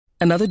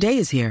Another day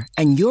is here,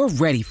 and you're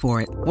ready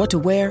for it. What to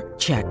wear?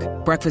 Check.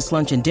 Breakfast,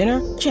 lunch, and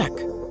dinner? Check.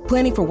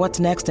 Planning for what's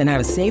next and how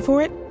to save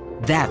for it?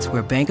 That's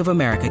where Bank of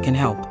America can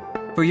help.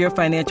 For your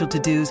financial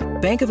to-dos,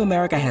 Bank of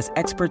America has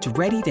experts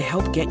ready to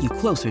help get you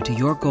closer to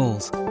your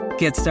goals.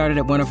 Get started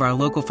at one of our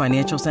local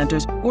financial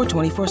centers or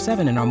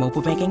 24/7 in our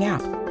mobile banking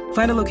app.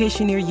 Find a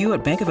location near you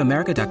at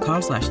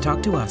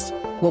bankofamerica.com/talktous.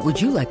 What would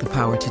you like the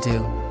power to do?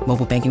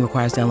 Mobile banking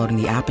requires downloading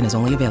the app and is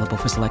only available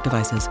for select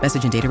devices.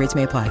 Message and data rates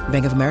may apply.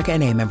 Bank of America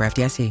N.A., member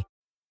FDIC.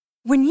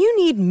 When you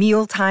need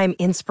mealtime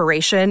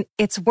inspiration,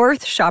 it's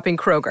worth shopping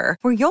Kroger,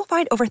 where you'll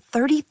find over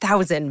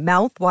 30,000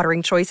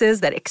 mouth-watering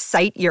choices that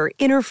excite your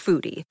inner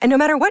foodie. And no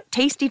matter what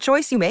tasty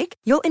choice you make,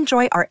 you'll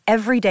enjoy our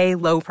everyday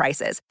low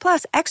prices,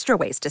 plus extra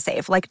ways to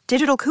save, like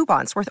digital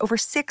coupons worth over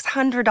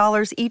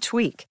 $600 each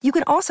week. You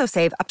can also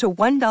save up to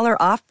 $1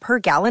 off per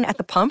gallon at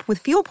the pump with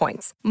fuel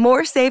points.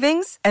 More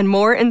savings and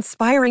more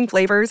inspiring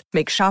flavors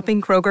make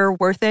shopping Kroger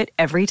worth it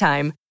every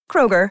time.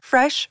 Kroger,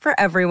 fresh for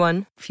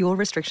everyone. Fuel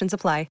restrictions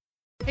apply.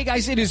 Hey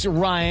guys, it is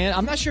Ryan.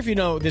 I'm not sure if you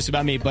know this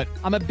about me, but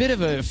I'm a bit of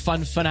a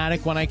fun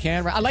fanatic when I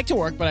can. I like to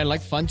work, but I like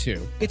fun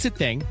too. It's a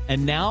thing.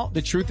 And now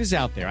the truth is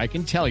out there. I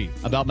can tell you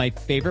about my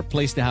favorite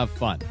place to have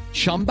fun.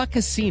 Chumba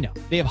Casino.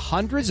 They have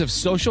hundreds of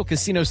social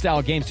casino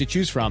style games to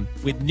choose from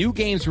with new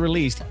games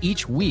released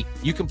each week.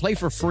 You can play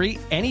for free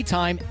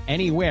anytime,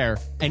 anywhere.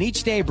 And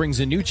each day brings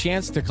a new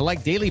chance to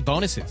collect daily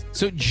bonuses.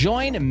 So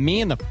join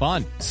me in the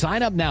fun.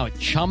 Sign up now at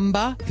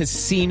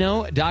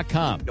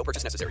ChumbaCasino.com. No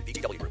purchase necessary.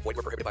 VGW Group. Void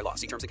where prohibited by law.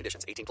 See terms and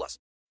conditions. 18+.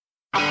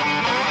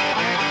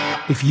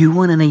 If you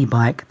want an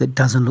e-bike that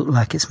doesn't look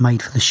like it's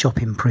made for the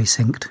shopping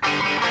precinct,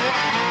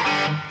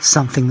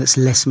 something that's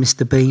less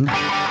Mr. Bean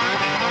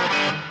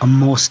and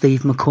more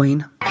Steve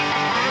McQueen,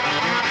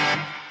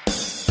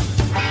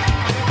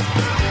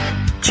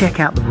 check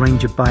out the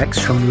range of bikes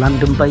from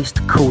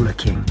London-based Cooler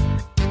King.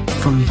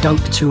 From dope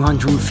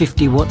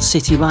 250-watt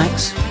city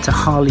bikes to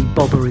Harley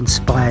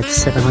Bobber-inspired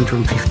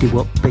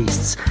 750-watt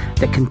beasts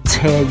that can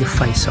tear your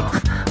face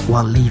off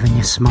while leaving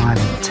your smile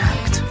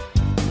intact.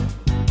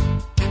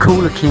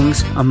 Cooler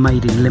Kings are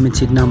made in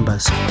limited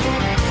numbers,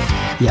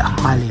 yet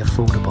highly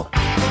affordable.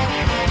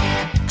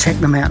 Check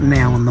them out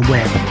now on the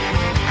web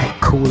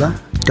at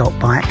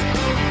cooler.bike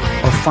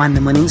or find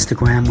them on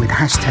Instagram with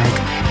hashtag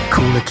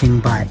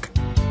CoolerKingBike.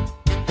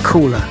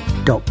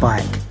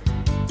 Cooler.bike.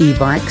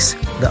 E-bikes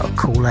that are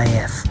cool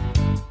AF.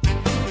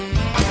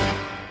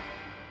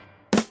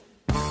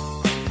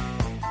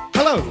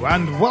 Hello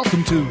and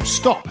welcome to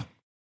Stop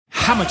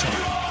Hammer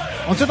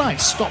Time. On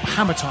tonight's Stop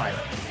Hammer Time,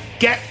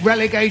 get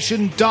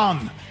relegation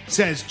done,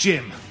 says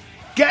Jim.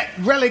 Get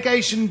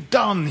relegation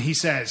done, he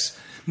says.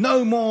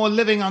 No more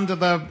living under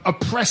the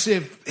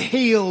oppressive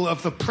heel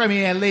of the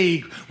Premier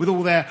League with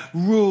all their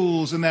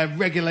rules and their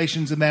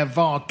regulations and their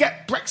VAR.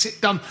 Get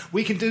Brexit done.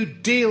 We can do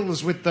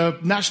deals with the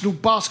National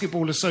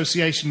Basketball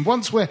Association.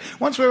 Once we're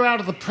out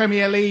of the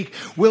Premier League,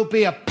 we'll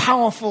be a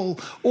powerful,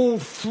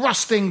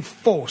 all-thrusting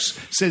force,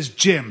 says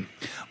Jim.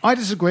 I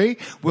disagree.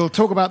 We'll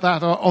talk about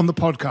that on the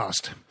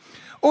podcast.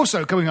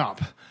 Also coming up,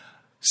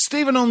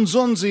 Steven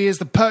Nzonzi is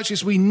the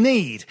purchase we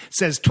need,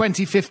 says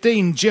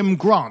 2015 Jim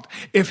Grant.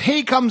 If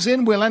he comes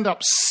in, we'll end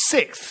up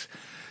 6th.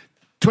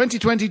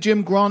 2020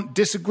 Jim Grant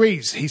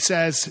disagrees. He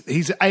says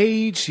he's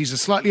aged, he's a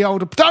slightly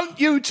older. Don't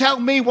you tell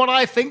me what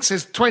I think,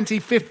 says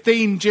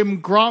 2015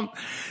 Jim Grant.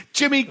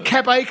 Jimmy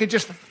Kebe can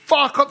just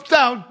fuck up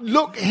down.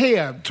 Look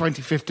here,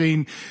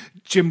 2015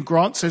 Jim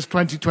Grant, says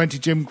 2020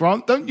 Jim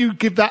Grant. Don't you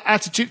give that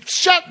attitude.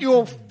 Shut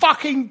your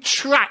fucking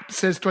trap,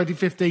 says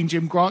 2015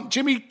 Jim Grant.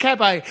 Jimmy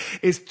Kebe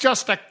is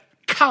just a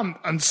cunt,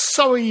 and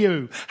so are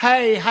you.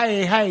 Hey,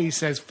 hey, hey,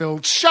 says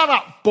Phil. Shut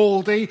up,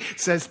 Baldy,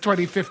 says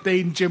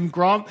 2015 Jim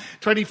Grant.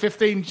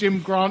 2015 Jim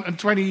Grant and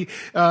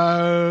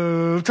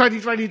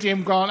 2020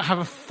 Jim Grant have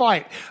a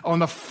fight on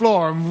the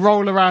floor and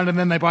roll around, and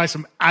then they buy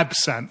some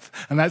absinthe.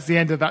 And that's the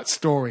end of that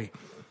story.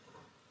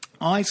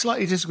 I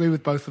slightly disagree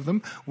with both of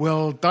them.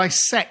 We'll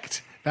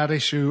dissect that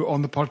issue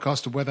on the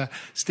podcast of whether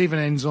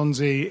Steven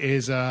Nzonzi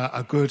is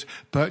a good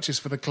purchase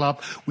for the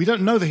club. We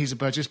don't know that he's a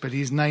purchase, but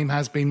his name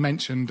has been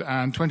mentioned,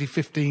 and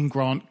 2015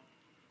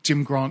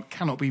 Jim Grant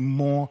cannot be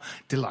more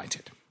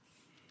delighted.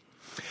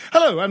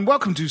 Hello and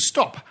welcome to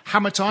Stop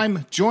Hammer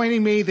Time.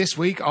 Joining me this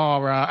week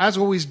are, as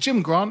always,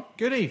 Jim Grant.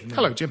 Good evening.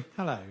 Hello, Jim.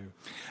 Hello.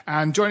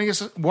 And joining us,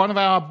 one of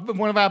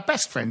our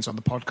best friends on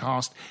the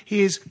podcast,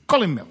 he is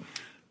Colin Milne.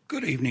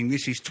 Good evening.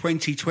 This is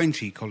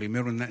 2020, Colin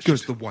Milne, and that's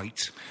just the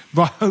weight.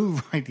 Right,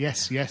 oh, right,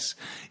 yes.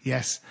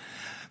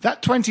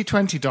 That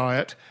 2020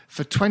 diet,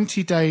 for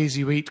 20 days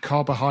you eat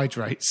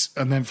carbohydrates,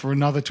 and then for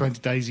another 20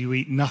 days you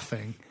eat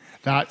nothing.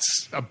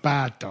 That's a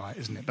bad diet,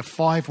 isn't it? The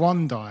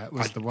 5-1 diet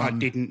was the one. I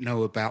didn't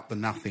know about the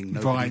nothing.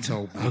 Nobody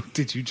told me. Oh,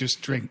 did you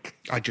just drink?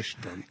 I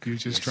just drank. You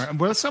just drank.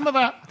 Well, some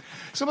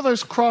of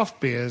those craft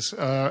beers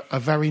are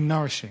very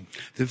nourishing.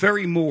 They're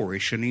very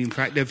Moorish, and in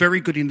fact, they're very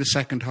good in the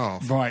second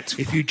half. Right.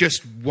 If you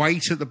just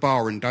wait at the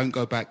bar and don't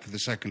go back for the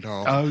second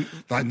half,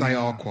 they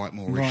are quite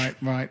Moorish.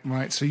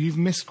 Right. So you've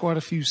missed quite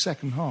a few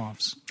second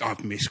halves.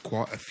 I've missed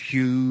quite a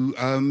few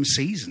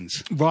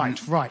seasons. Right.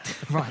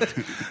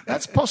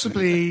 That's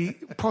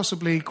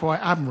possibly quite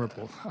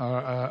admirable,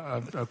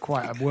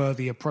 quite a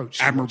worthy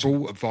approach.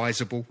 Admirable,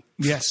 advisable.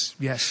 Yes.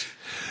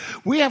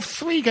 We have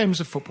 3 games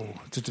of football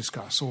to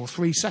discuss, or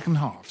 3 second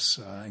halves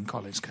in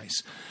Colin's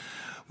case.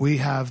 We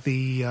have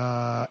the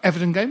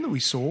Everton game that we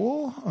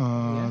saw,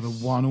 the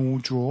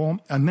 1-1 draw,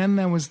 and then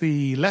there was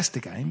the Leicester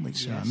game,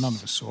 which none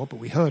of us saw, but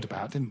we heard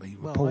about, didn't we?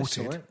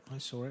 Reported. I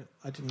saw it.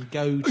 I didn't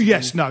go to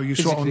you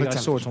saw it on the television. I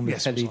saw it on the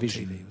television. It was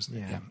on TV, wasn't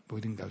it? Yeah, but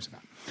we didn't go to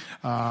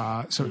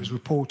that. So it was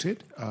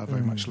reported,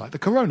 very much like the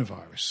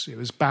coronavirus. It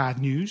was bad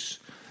news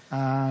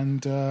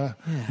and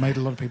made a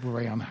lot of people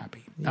very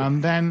unhappy. Yeah.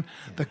 And then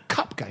the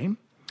Cup game,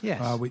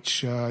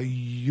 which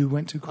you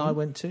went to, Colin? I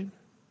went to.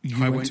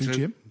 I went to,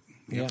 Jim?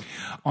 Yeah,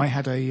 I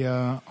had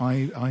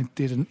I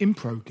did an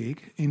improv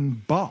gig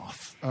in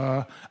Bath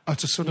at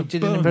a sort of.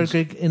 You did an improv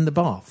gig in the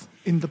Bath.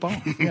 In the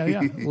Bath,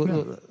 yeah. All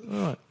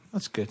right,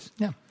 that's good.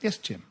 Yeah, yes,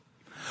 Jim.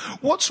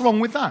 What's wrong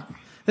with that?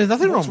 There's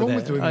nothing What's wrong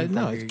with it.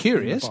 No, it's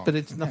curious, but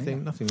it's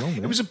nothing wrong with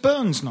it. It was a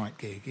Burns night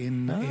gig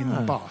in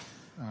Bath.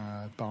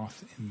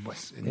 Bath in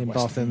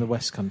Bath in the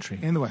West Country.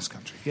 In the West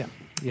Country, yeah.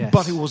 Yes.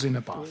 But it was in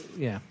a Bath.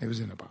 Yeah. It was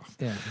in a Bath.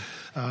 Yeah.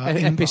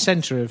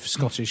 Epicentre of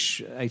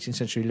Scottish 18th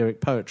century lyric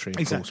poetry,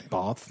 of course,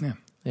 Bath.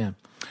 Yeah.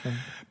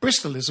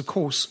 Bristol is, of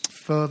course,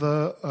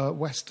 further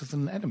west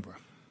than Edinburgh.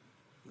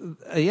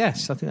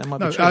 Yes, I think that might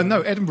be true.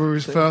 No, Edinburgh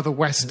is further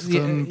west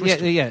than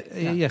Bristol.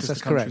 Yes,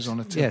 that's correct. On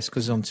a tilt. Yes,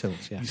 because it's on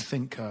tilt. Yeah. You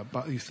think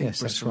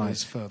Bristol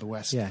is further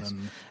west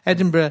than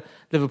Edinburgh,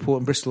 Liverpool,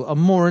 and Bristol are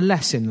more or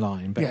less in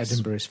line, but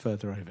Edinburgh is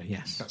further over.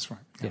 Yes, that's right.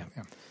 Yeah.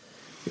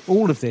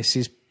 All of this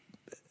is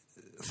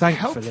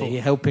thankfully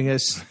helping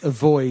us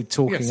avoid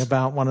talking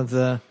about one of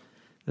the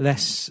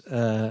less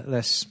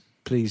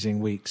pleasing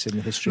weeks in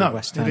the history of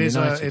West Ham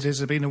United. It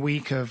has been a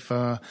week of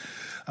a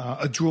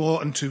draw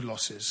and 2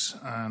 losses,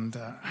 and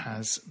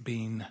has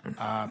been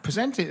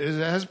presented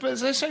has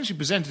essentially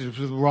presented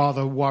with a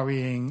rather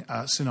worrying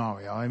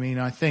scenario. I mean,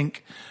 I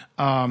think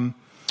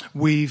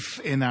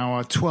we've, in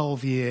our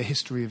 12-year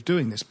history of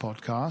doing this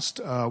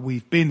podcast,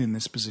 we've been in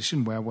this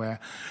position where we're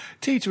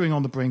teetering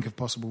on the brink of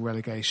possible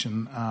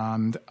relegation,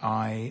 and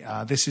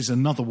this is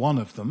another one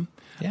of them.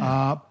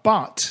 Yeah.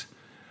 But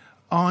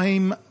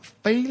I'm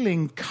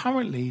failing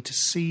currently to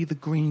see the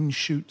green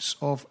shoots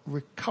of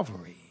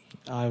recovery.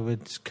 I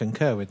would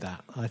concur with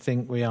that. I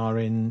think we are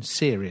in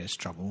serious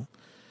trouble.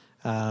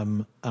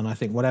 And I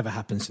think whatever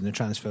happens in the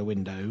transfer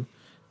window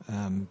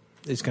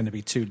is going to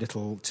be too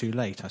little, too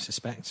late, I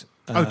suspect.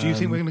 Do you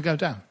think we're going to go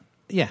down?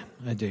 Yeah,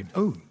 I do.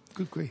 Oh,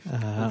 good grief.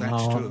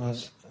 That's two of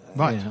us.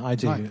 Right. Yeah, I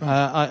do. Right.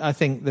 I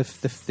think the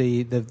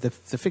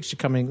fixture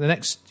coming, the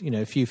next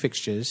few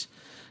fixtures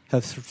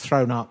have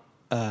thrown up,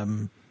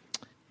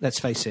 let's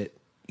face it,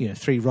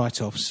 3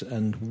 write-offs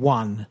and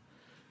 1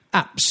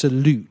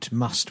 absolute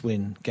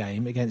must-win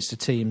game against a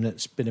team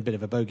that's been a bit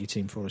of a bogey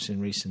team for us in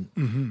recent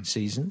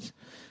seasons.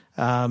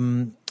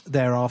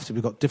 Thereafter,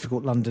 we've got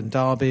difficult London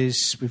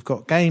derbies. We've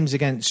got games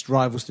against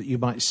rivals that you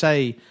might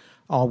say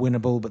are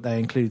winnable, but they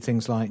include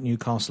things like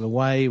Newcastle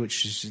away,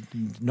 which is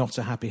not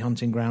a happy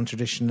hunting ground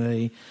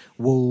traditionally.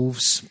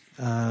 Wolves,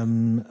 at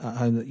home,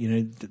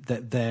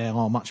 that they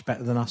are much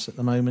better than us at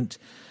the moment.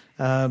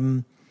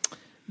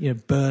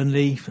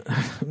 Burnley,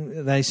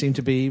 they seem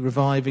to be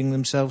reviving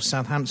themselves.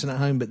 Southampton at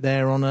home, but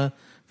they're on a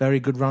very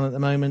good run at the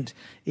moment.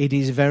 It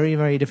is very,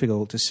 very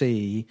difficult to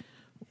see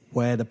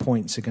where the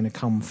points are going to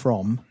come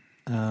from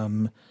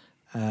a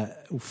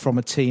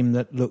team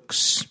that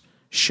looks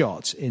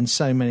shot in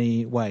so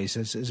many ways.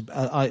 It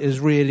has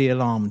really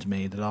alarmed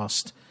me the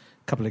last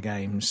couple of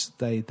games.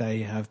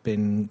 They have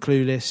been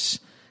clueless,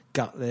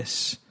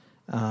 gutless,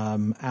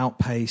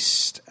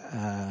 outpaced,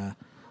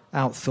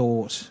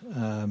 outthought,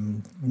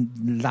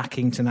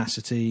 lacking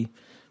tenacity.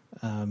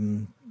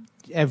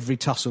 Every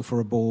tussle for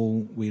a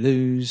ball, we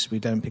lose. We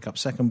don't pick up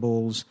second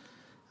balls.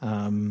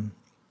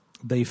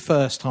 The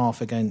first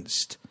half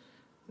against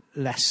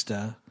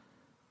Leicester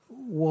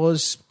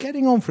was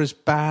getting on for as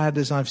bad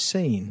as I've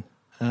seen.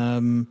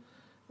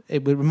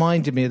 It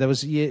reminded me there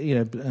was,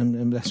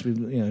 unless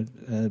we,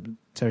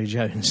 Terry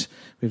Jones,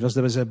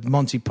 there was a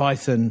Monty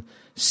Python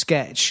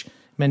sketch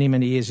many,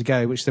 many years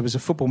ago, which there was a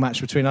football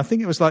match between, I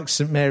think it was like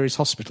St Mary's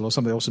Hospital or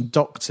something, or some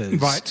doctors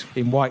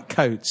in white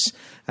coats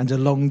and a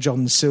Long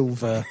John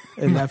Silver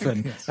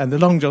 11. Yes. And the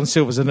Long John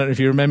Silvers, I don't know if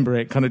you remember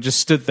it, kind of just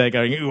stood there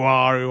going,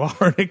 ooh-ah, ooh-ah,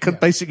 and it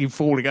basically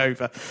falling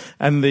over.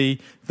 And the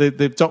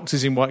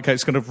doctors in white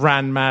coats kind of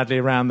ran madly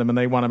around them, and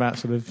they won about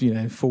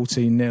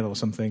 14-0 or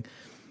something.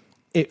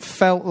 it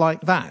felt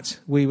like that.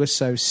 We were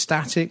so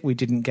static. We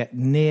didn't get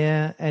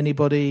near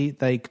anybody.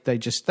 They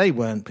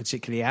weren't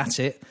particularly at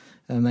it,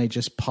 and they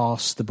just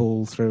passed the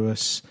ball through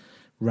us,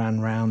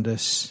 ran round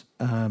us.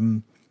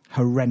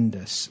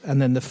 Horrendous.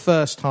 And then the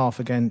first half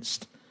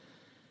against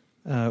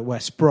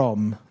West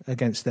Brom,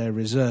 against their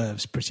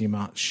reserves, pretty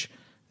much.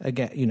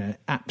 Again,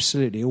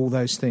 absolutely all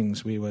those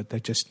things. They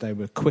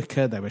were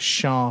quicker. They were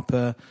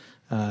sharper.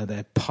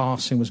 Their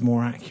passing was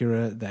more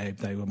accurate.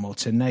 They were more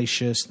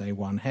tenacious. They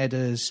won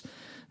headers.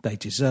 They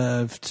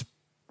deserved.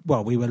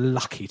 Well, we were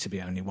lucky to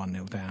be only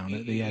 1-0 down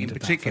at the end of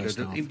that first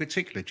half. In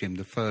particular, Jim,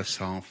 the first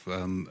half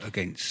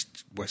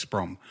against West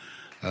Brom,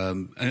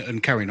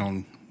 and carrying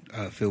on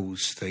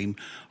Phil's theme,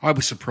 I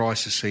was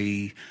surprised to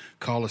see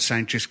Carlos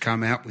Sanchez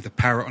come out with a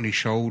parrot on his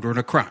shoulder and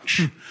a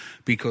crutch,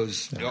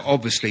 because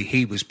obviously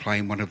he was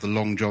playing one of the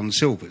Long John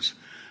Silvers.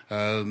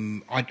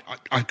 I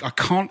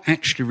can't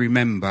actually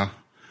remember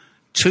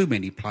too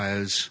many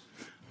players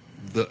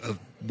that have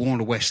worn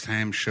a West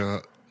Ham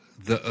shirt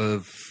that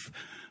have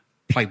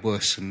played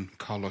worse than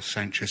Carlos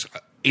Sanchez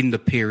in the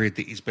period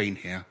that he's been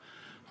here.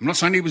 I'm not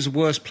saying he was the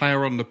worst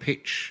player on the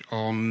pitch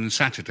on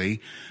Saturday,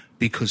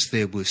 because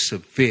there was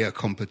severe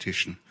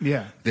competition.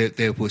 Yeah.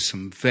 There were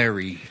some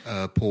very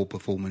poor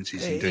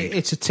performances indeed.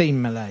 It's a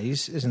team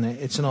malaise, isn't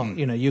it? It's not,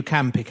 you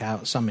can pick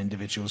out some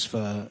individuals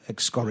for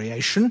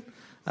excoriation.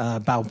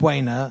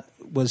 Balbuena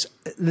was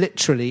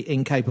literally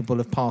incapable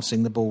of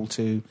passing the ball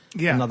to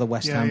another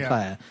West Ham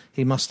player.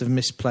 He must have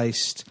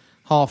misplaced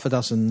half a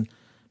dozen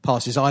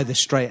passes, either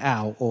straight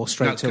out or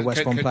straight to a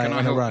West Brom player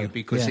in a row.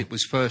 Because it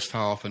was first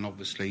half, and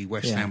obviously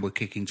West Ham were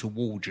kicking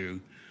towards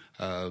you.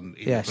 In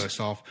the first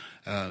half,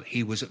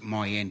 he was at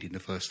my end in the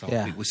first half.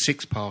 It was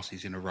 6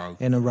 passes in a row.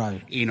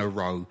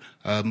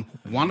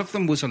 One of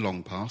them was a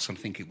long pass. I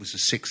think it was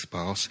a 6th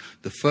pass.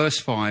 The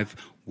first 5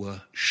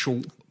 were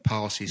short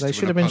passes. They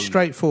should have been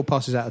straight 4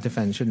 passes out of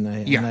defence, shouldn't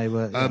they? Yeah, and they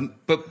were,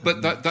 but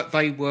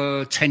they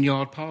were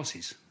 10-yard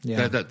passes.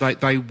 Yeah.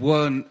 They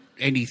weren't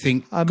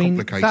anything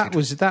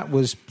complicated. That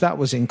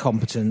was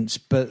incompetence,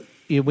 but.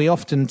 We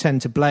often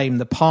tend to blame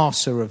the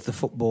passer of the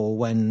football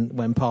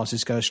when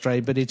passes go astray,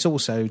 but it's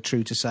also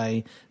true to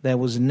say there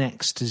was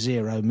next to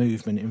zero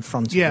movement in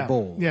front of the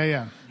ball.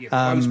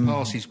 Those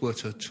passes were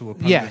to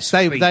opponents. Yes,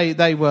 they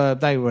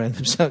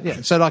were.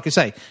 So, like I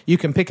say, you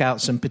can pick out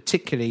some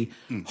particularly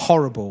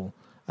horrible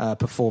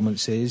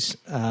performances,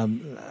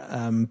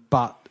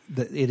 but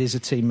it is a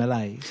team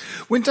malaise.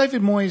 When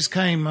David Moyes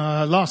came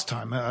last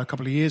time, a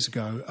couple of years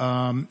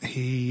ago,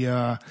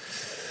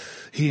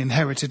 he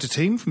inherited a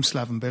team from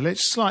Slaven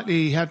Bilic.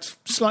 Had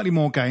slightly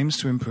more games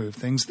to improve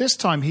things. This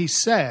time he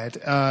said,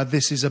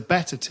 this is a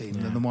better team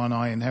than the one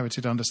I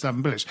inherited under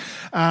Slaven Bilic.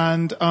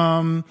 And,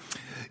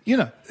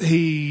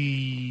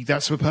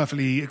 that's a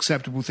perfectly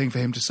acceptable thing for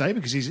him to say,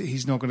 because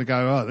he's not going to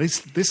go,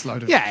 this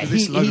load of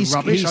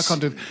rubbish, I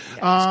can't do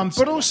that.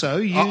 But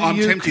also... I'm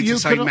tempted to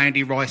say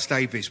Mandy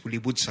Rice-Davies. Well, he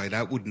would say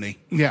that, wouldn't he?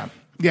 Yeah,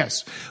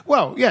 yes.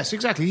 Well, yes,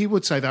 exactly, he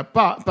would say that.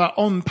 But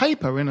on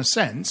paper, in a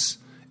sense...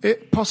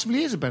 it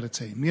possibly is a better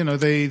team.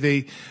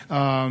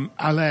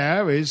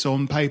 Haller is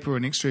on paper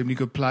an extremely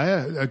good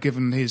player,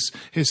 given his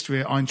history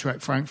at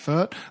Eintracht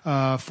Frankfurt.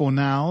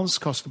 Fornals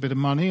cost a bit of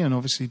money and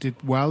obviously did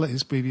well at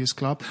his previous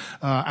club.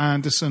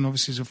 Anderson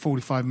obviously is a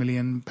 £45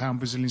 million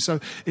Brazilian. So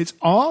it's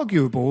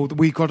arguable that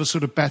we got a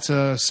sort of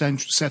better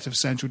set of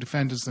central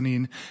defenders than he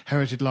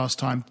inherited last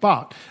time.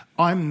 But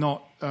I'm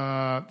not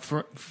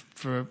for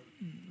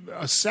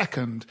a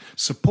second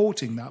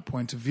supporting that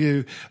point of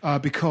view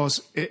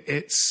because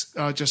it's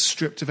just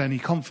stripped of any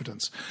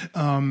confidence.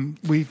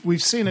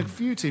 We've seen a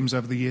few teams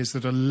over the years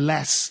that are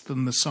less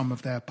than the sum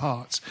of their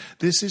parts.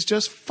 This is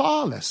just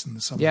far less than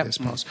the sum of their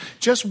parts.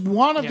 Just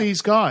one of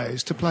these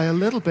guys to play a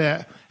little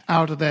bit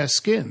out of their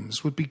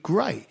skins would be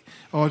great,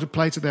 or to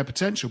play to their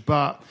potential.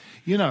 But,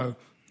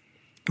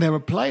 there are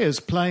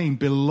players playing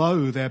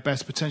below their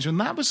best potential,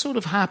 and that was sort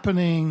of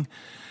happening...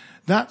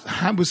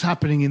 That was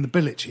happening in the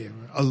Bilic era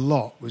a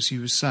lot, was he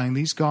was saying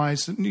these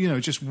guys,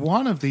 just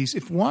one of these,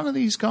 if one of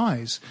these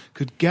guys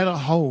could get a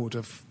hold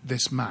of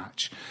this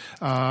match,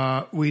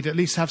 we'd at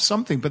least have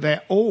something. But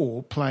they're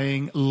all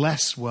playing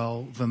less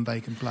well than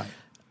they can play.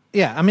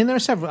 Yeah, I mean, there are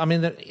several. I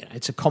mean,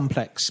 it's a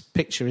complex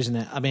picture, isn't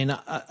it? I mean,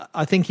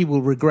 I think he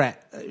will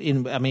regret.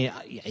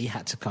 He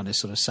had to kind of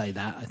sort of say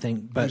that, I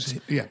think. But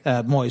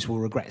Moyes will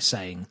regret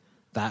saying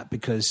that,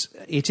 because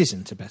it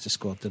isn't a better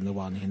squad than the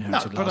one he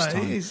inherited last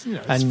time. It's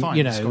fine.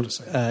 He's got to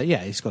say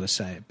it. He's got to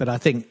say it. But I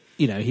think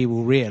he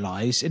will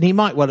realise, and he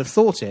might well have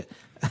thought it,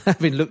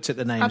 having looked at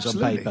the names on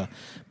paper.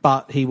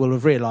 But he will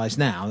have realised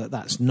now that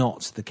that's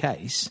not the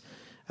case.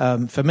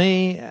 For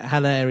me,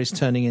 Haller is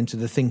turning into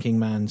the thinking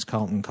man's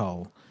Carlton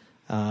Cole.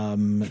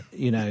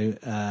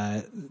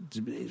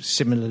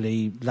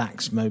 Similarly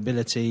lacks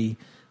mobility,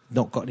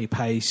 not got any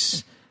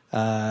pace.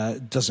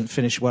 Doesn't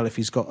finish well if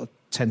he's got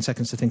 10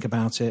 seconds to think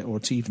about it, or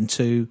even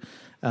 2.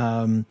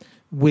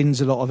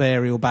 Wins a lot of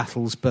aerial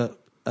battles, but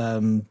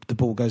the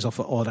ball goes off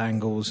at odd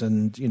angles,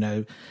 and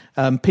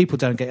people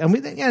don't get. And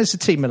it's a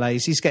team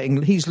malaise.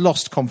 He's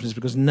lost confidence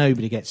because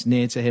nobody gets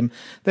near to him.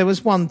 There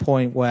was one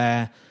point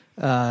where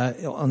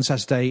on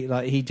Saturday,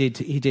 like he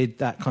did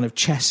that kind of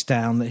chest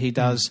down that he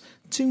does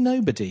to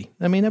nobody.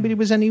 I mean, nobody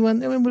was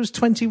anyone. I mean, it was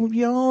 20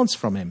 yards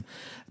from him.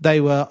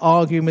 They were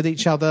arguing with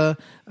each other.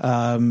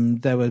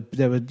 There were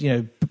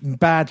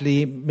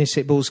badly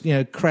mishit balls.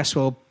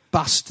 Cresswell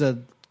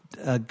busted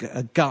a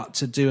gut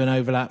to do an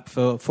overlap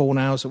for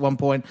Fornals at one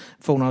point.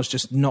 Fornals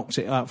just knocked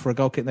it up for a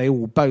goal kick. They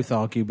all both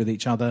argued with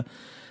each other.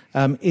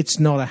 It's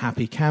not a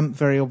happy camp,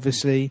 very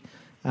obviously,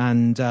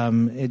 and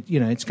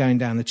it's going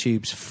down the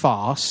tubes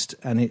fast,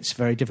 and it's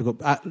very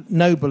difficult.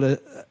 Noble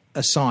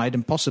aside,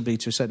 and possibly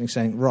to a certain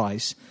extent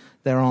Rice,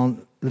 there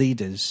aren't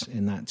leaders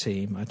in that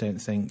team, I don't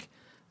think.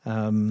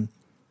 And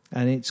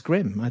it's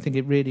grim. I think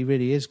it really,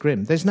 really is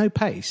grim. There's no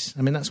pace.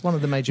 I mean, that's one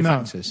of the major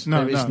factors.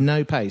 There is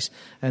no pace.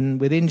 And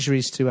with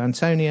injuries to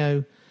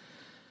Antonio,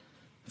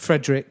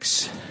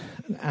 Fredericks,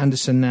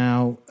 Anderson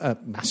now,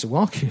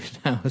 Masuaku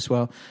now as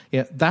well.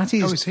 Yeah, that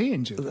is. Oh, is he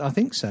injured? I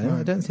think so. Right.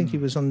 I don't think he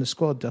was on the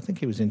squad. I think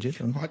he was injured.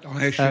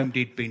 I assumed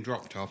he'd been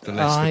dropped after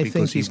Leicester. I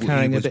because think he's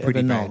carrying a bit of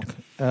a knock.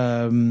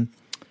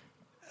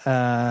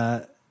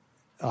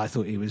 I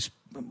thought he was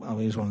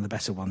one of the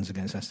better ones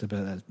against Leicester,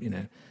 but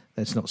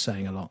that's not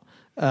saying a lot.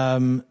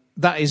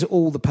 That is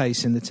all the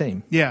pace in the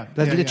team. Yeah,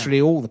 that's literally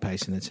all the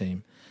pace in the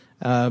team.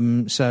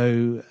 Well,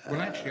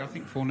 actually, I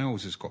think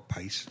Fornals has got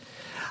pace.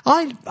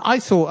 I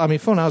thought. I mean,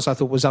 Fornals I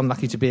thought was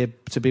unlucky to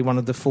be one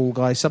of the full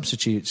guy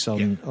substitutes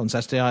on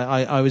Saturday.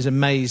 I was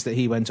amazed that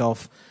he went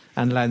off,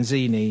 and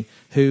Lanzini,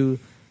 who,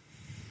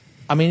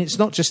 I mean, it's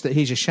not just that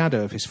he's a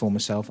shadow of his former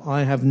self.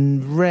 I have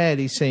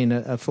rarely seen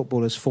a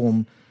footballer's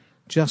form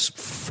just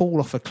fall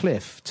off a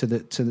cliff to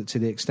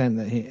the extent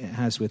that it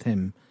has with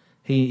him.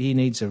 He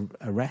needs a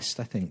rest,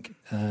 I think.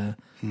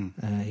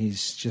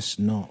 He's just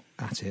not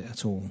at it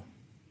at all,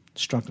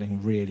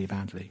 struggling really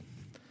badly.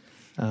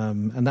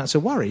 And that's a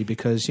worry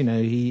because,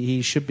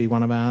 he should be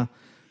one of our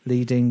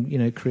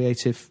leading,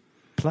 creative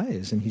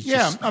players. And he's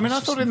just, I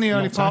thought in the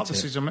early part of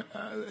the season,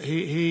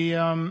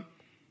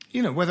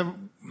 whether,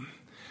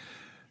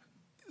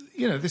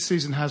 this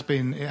season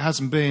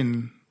hasn't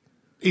been,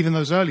 even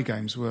those early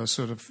games were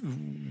sort of,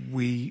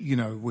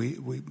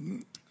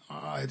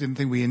 I didn't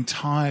think we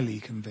entirely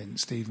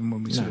convinced, even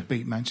when we sort of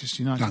beat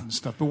Manchester United and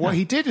stuff. But what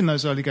he did in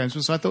those early games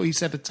was, I thought he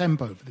set a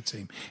tempo for the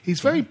team.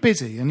 He's very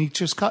busy, and he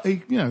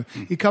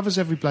covers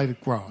every blade of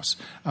grass.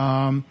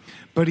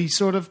 But he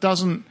sort of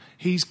doesn't.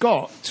 He's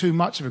got too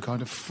much of a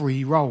kind of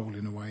free role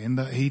in a way, in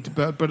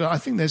that But I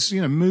think there's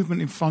movement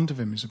in front of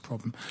him is a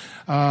problem.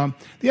 The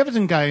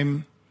Everton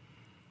game.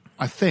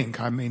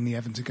 The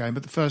Everton game,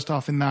 but the first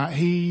half in that,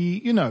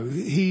 he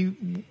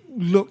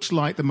looked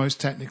like the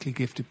most technically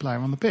gifted player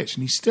on the pitch,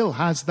 and he still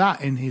has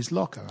that in his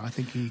locker. I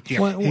think he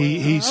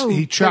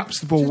traps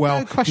the ball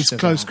well. His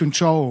close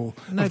control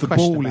of the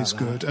ball is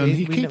good, and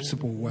he keeps the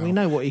ball well. We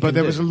know what he can do. But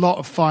there was a lot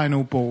of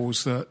final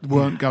balls that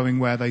weren't going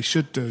where they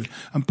should do,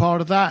 and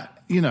part of that,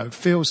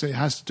 feels that it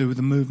has to do with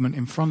the movement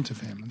in front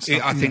of him. And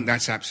stuff, I think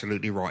that's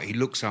absolutely right. He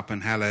looks up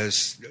and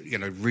Haller's,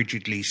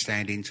 rigidly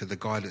standing to the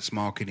guy that's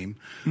marking him,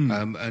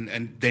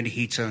 and then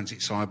he turns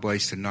it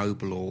sideways to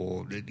Noble,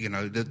 or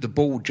the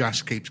ball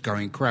just keeps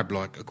going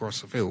crab-like across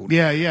the field.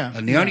 Yeah, yeah.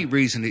 And the only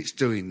reason it's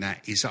doing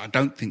that is that I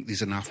don't think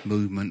there's enough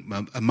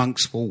movement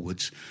amongst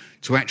forwards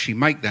to actually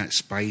make that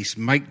space,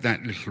 make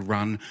that little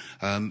run.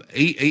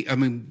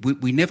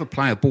 We never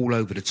play a ball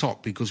over the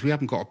top because we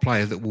haven't got a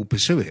player that will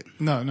pursue it.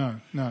 No.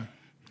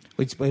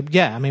 We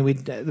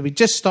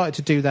just started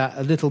to do that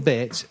a little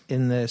bit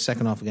in the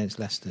second half against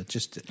Leicester,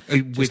 just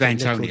with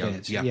Antonio.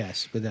 Yeah.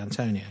 Yes, with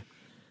Antonio.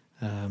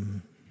 Up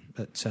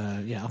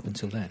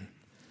until then.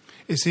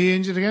 Is he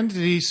injured again? Did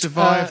he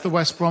survive the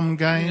West Brom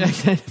game?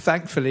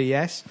 Thankfully,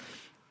 yes.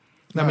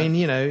 Right. I mean,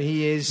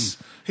 he is.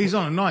 He's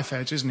on a knife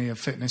edge, isn't he? Of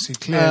fitness, he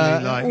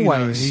clearly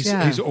always.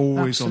 He's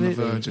always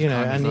absolutely. on the verge.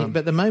 Of but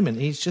at the moment,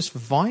 he's just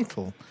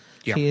vital.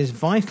 Yep. He is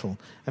vital.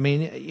 I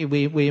mean,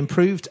 we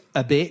improved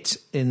a bit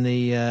in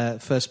the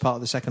first part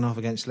of the second half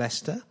against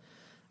Leicester,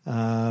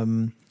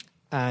 and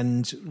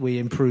we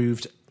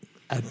improved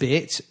a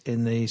bit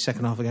in the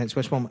second half against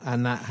West Brom,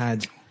 and that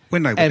had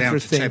when they were down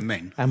to 10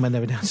 men. And when they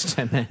were down to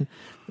 10 men.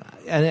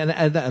 And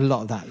a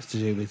lot of that is to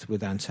do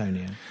with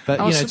Antonio. But,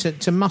 we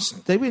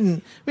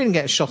didn't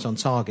get a shot on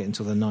target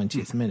until the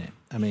 90th minute.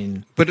 I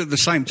mean... But at the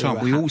same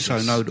time, we also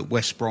know that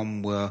West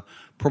Brom were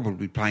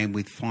probably playing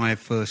with 5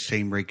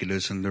 first-team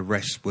regulars and the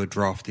rest were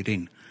drafted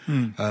in.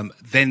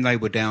 Then they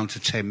were down to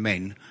 10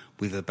 men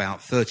with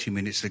about 30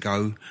 minutes to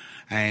go.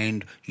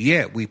 And,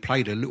 we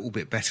played a little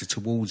bit better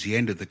towards the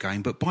end of the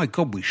game, but by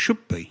God, we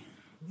should be.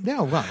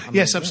 Yeah, well,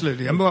 yes,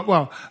 absolutely. And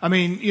well, I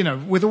mean, you know,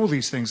 with all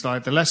these things,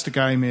 like the Leicester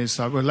game is,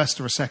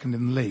 Leicester are second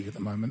in the league at the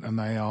moment, and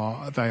they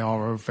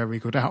are a very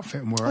good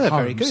outfit, and we're at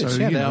home. Very good. So,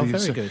 yeah, you they know, are very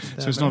so, good.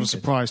 So it's not a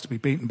surprise to be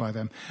beaten by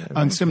them.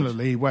 And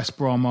similarly, West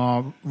Brom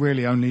are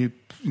really only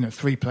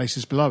 3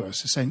 places below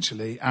us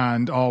essentially,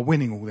 and are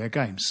winning all their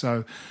games.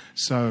 So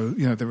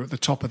you know, they're at the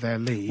top of their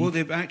league. Well,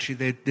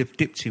 they've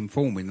dipped in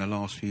form in the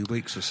last few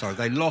weeks or so.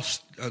 They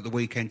lost at the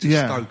weekend to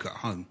Stoke at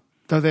home.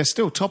 Though they're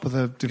still top of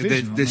the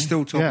division. They're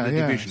still top of the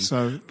division.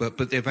 So, but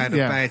they've had a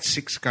bad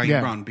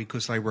 6-game run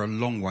because they were a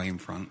long way in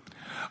front.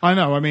 I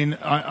know. I mean,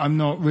 I'm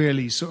not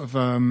really sort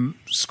of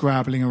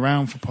scrabbling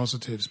around for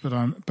positives,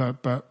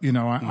 but you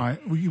know,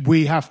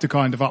 we have to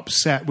kind of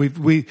upset. If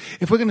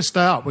we're going to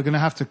stay up, we're going to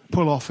have to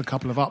pull off a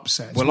couple of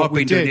upsets. Well, I've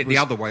been doing it the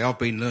other way. I've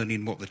been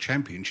learning what the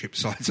championship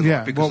sides are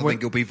like, because I think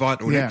it'll be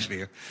vital next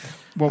year.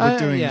 What we're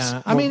doing is...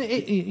 I mean,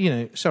 you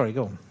know... Sorry,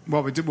 go on.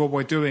 What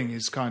we're doing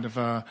is kind of,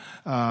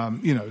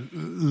 you know,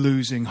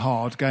 losing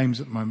hard games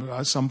at the moment.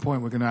 At some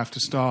point, we're going to have to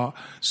start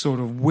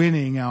sort of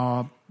winning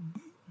our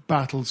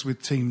battles with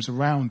teams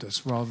around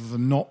us rather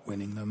than not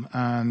winning them.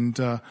 And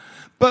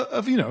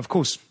but you know, of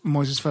course,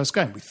 Moyes' first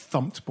game, we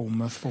thumped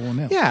Bournemouth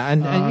 4-0. Yeah,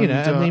 and you know,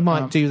 and we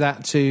might do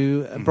that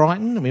to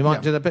Brighton, and we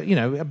might do that, but you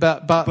know,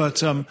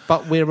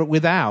 but we're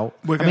without.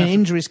 I mean,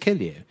 injuries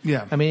kill you.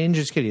 Yeah, I mean,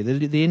 injuries kill you.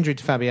 The injury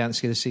to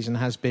Fabianski this season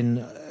has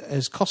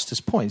cost us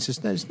points.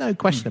 There's no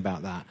question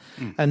about that.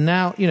 And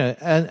now, you know,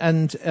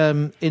 and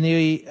in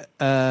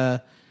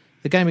the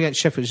game against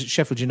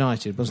Sheffield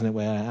United, wasn't it,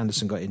 where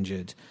Anderson got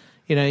injured?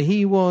 You know,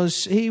 he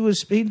was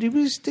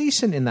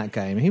decent in that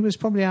game. He was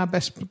probably our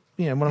best,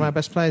 you know, one of our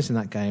best players in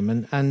that game.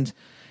 And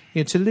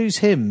you know, to lose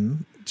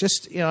him,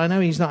 just, you know, I know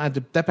he's not had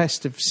the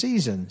best of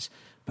seasons,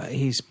 but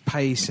he's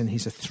pace and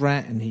he's a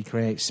threat and he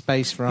creates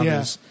space for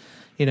others.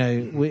 You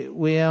know,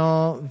 we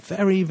are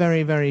very,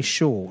 very, very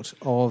short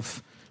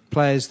of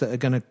players that are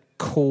going to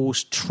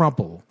cause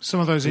trouble.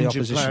 Some of those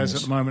injured players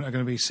at the moment are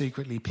going to be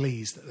secretly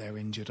pleased that they're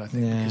injured, I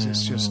think, because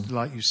it's just,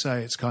 like you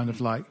say, it's kind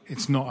of like,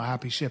 it's not a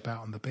happy ship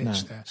out on the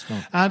pitch there.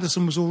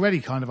 Anderson was already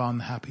kind of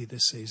unhappy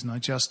this season. I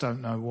just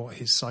don't know what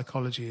his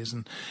psychology is,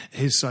 and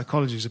his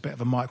psychology is a bit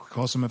of a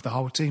microcosm of the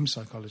whole team's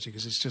psychology,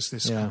 because it's just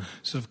this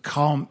sort of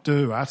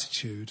can't-do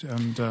attitude,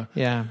 and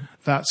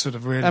that sort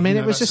of really... I mean,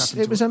 it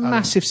was a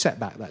massive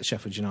setback, that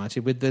Sheffield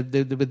United, with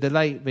the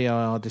late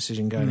VAR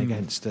decision going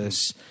against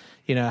us.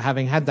 You know,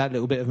 having had that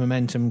little bit of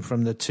momentum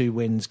from the 2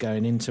 wins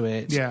going into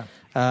it. Yeah.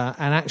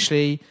 And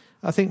actually,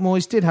 I think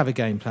Moyes did have a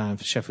game plan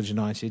for Sheffield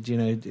United. You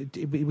know,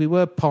 we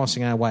were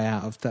passing our way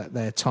out of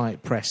their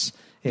tight press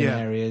in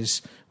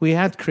areas. We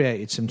had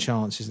created some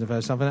chances in the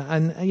first half.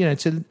 And you know,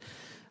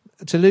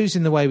 to lose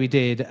in the way we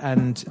did,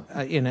 and,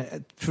 you know,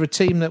 for a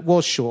team that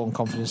was short on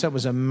confidence, that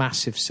was a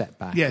massive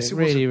setback. Yes, it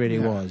really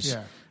was.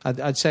 Yeah.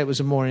 I'd say it was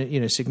a more, you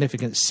know,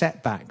 significant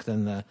setback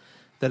than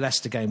the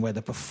Leicester game, where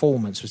the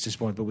performance was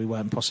disappointing, but we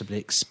weren't possibly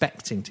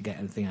expecting to get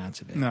anything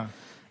out of it. No.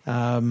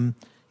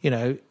 You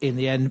know, in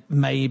the end,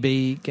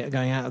 maybe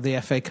going out of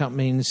the FA Cup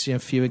means, you know,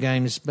 fewer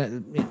games, but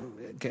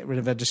get rid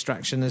of a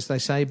distraction, as they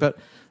say. But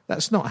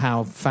that's not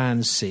how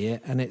fans see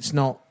it, and it's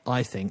not,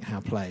 I think, how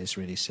players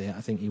really see it.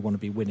 I think you want to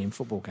be winning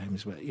football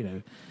games, where, you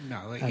know.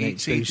 No,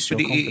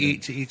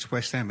 it's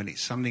West Ham, and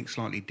it's something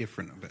slightly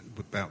different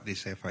about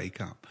this FA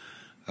Cup.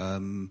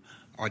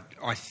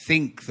 I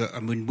think that, I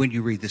mean, when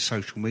you read the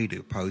social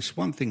media posts,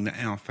 one thing that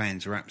our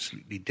fans are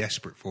absolutely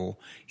desperate for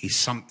is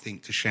something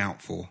to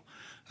shout for.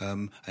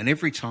 And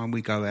every time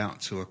we go out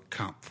to a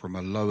cup from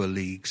a lower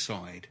league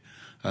side,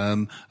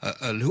 a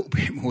little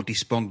bit more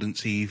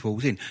despondency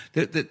falls in.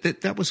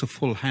 That was a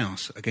full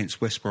house against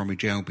West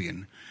Bromwich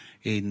Albion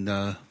in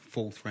the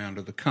 4th round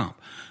of the cup.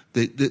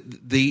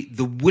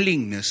 The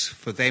willingness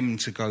for them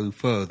to go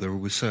further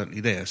was certainly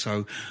there.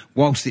 So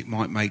whilst it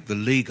might make the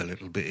league a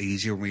little bit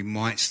easier, and we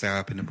might stay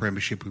up in the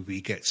Premiership if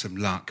we get some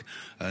luck,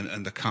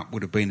 and the cup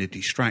would have been a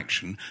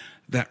distraction,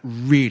 that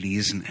really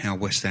isn't how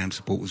West Ham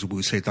supporters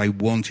would say. They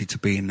wanted to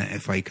be in the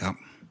FA Cup.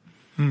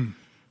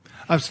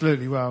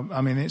 Absolutely. Well,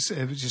 I mean, it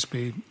would just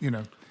be, you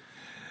know,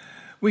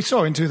 we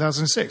saw in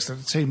 2006 that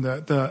a team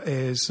that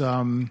is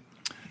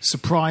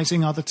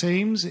surprising other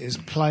teams, is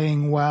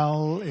playing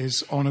well,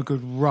 is on a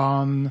good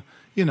run,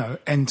 you know,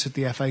 entered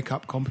the FA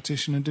Cup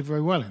competition and did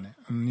very well in it.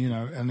 And, you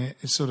know, and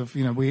it's sort of,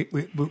 you know, we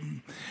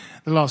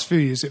the last few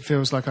years, it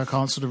feels like I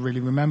can't sort of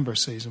really remember a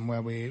season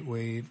where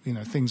we you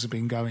know, things have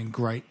been going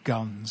great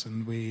guns,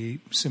 and we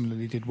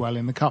similarly did well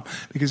in the Cup,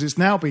 because it's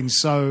now been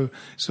so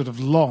sort of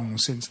long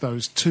since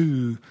those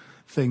two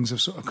things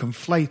have sort of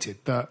conflated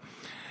that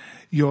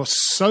you're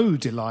so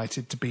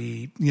delighted to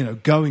be, you know,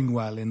 going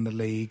well in the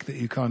league that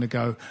you kind of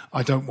go,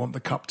 I don't want the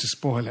cup to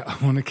spoil it.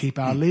 I want to keep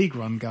our league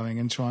run going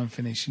and try and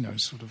finish, you know,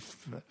 sort of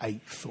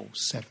 8th or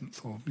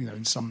 7th, or, you know,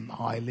 in some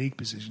high league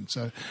position.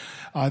 So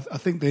I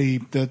think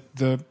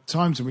the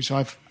times in which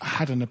I've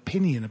had an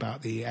opinion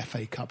about the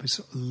FA Cup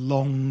is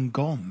long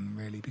gone,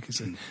 really,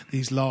 because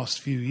these last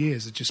few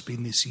years have just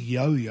been this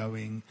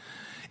yo-yoing.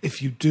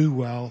 If you do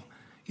well,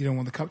 you don't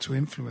want the cup to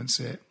influence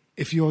it.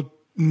 If you're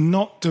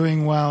not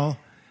doing well,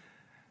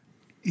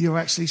 you're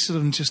actually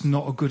sort of just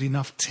not a good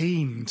enough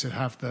team to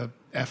have the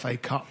FA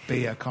Cup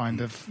be a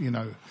kind of,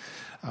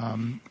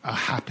 a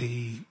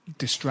happy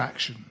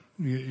distraction.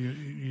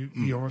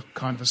 You're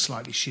kind of a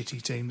slightly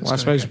shitty team. That's I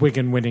suppose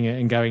Wigan winning it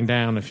and going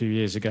down a few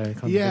years ago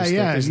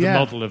is the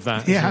model of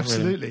that. Yeah,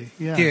 absolutely.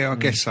 Really? Yeah, I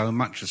guess so.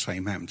 Much the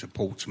same happened to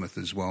Portsmouth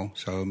as well.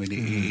 So, I mean,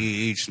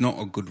 it's not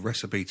a good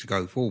recipe to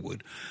go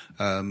forward.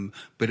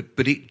 But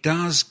it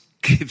does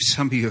give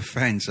some of your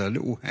fans a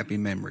little happy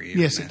memory.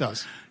 Yes, it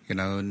does.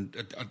 And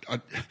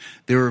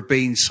there have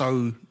been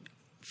so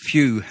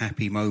few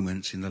happy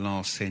moments in the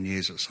last 10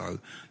 years or so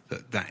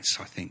that's,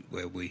 I think,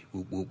 where we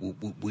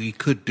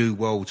could do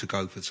well to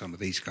go for some of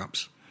these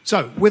cups.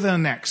 So, Wither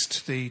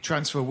Next, the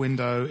transfer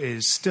window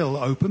is still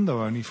open,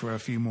 though only for a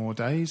few more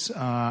days.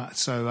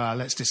 So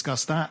let's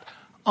discuss that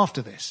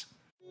after this.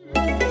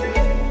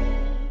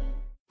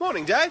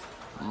 Morning, Dave.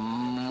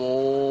 Morning,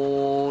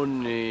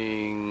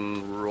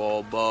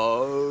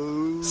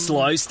 Robbo.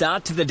 Slow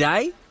start to the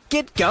day?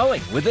 Get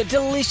going with a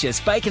delicious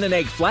bacon and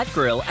egg flat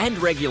grill and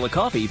regular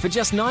coffee for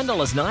just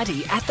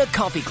 $9.90 at the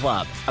Coffee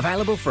Club.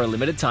 Available for a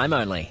limited time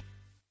only.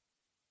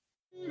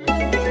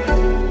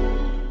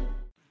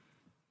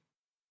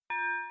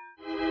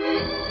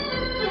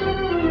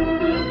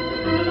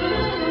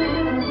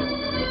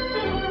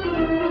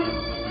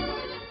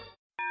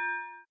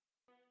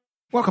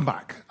 Welcome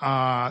back.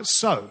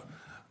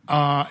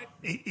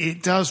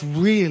 It does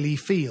really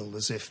feel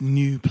as if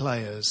new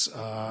players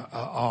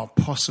are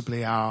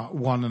possibly our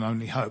one and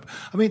only hope.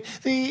 I mean,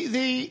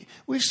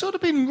 we've sort of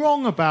been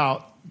wrong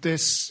about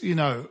this,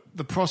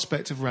 the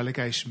prospect of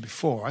relegation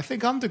before. I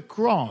think under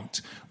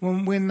Grant,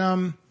 when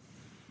Demba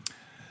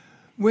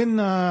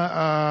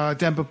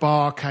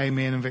Ba came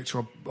in and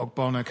Victor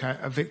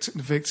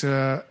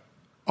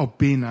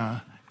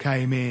Obina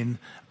came in,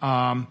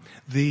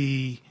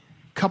 the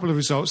couple of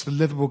results, the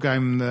Liverpool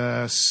game,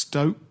 the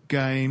Stoke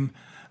game.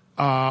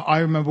 I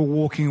remember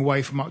walking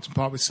away from Upton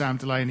Park with Sam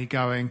Delaney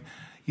going,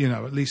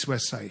 at least we're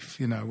safe.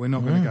 We're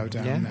not going to go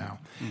down now.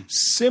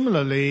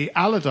 Similarly,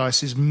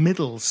 Allardyce's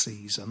middle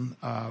season,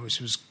 which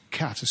was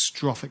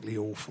catastrophically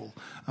awful,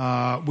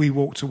 we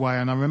walked away,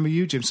 and I remember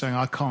you, Jim, saying,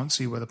 I can't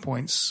see where the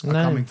points are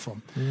coming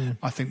from.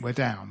 I think we're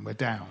down.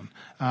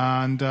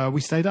 And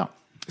we stayed up.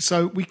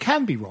 So we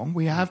can be wrong.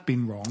 We have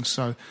been wrong.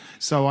 So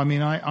I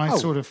mean, I'm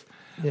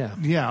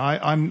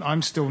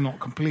still not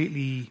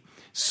completely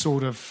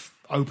sort of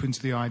open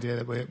to the idea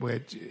that we're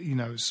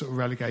sort of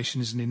relegation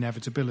is an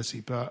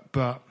inevitability, but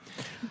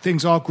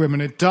things are grim,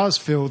 and it does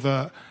feel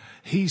that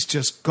he's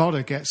just got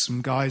to get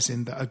some guys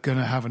in that are going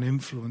to have an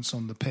influence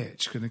on the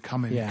pitch, going to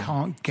come in. Yeah.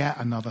 Can't get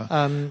another.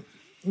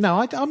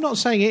 No, I'm not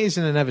saying it is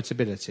an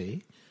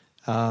inevitability,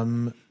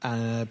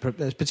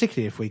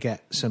 particularly if we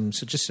get some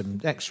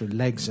extra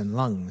legs and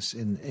lungs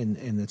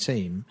in the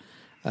team.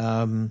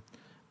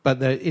 But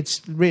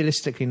it's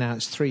realistically now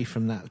it's 3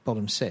 from that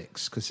bottom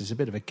 6 because there's a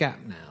bit of a gap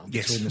now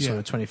between the sort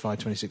of 25,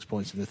 26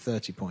 points and the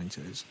 30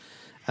 pointers.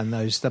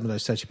 And some of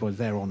those 30 pointers,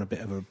 they're on a bit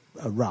of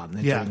a run.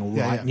 They're doing all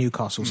right.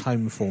 Newcastle's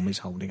home form is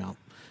holding up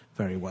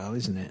very well,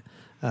 isn't it?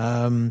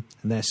 And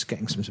they're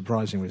getting some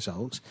surprising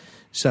results.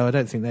 So I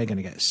don't think they're going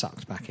to get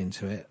sucked back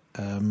into it.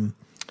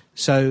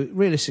 So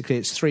realistically,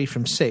 it's 3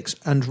 from 6.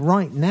 And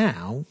right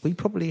now, we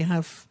probably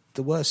have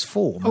the worst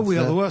form. We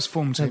are the worst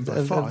form team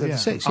by far. The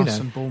 6,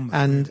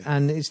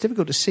 and it's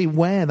difficult to see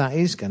where that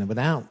is going to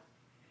without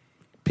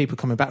people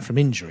coming back from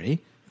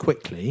injury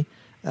quickly,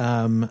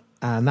 and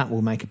that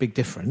will make a big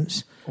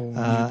difference.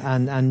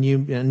 And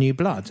new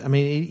blood. I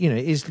mean,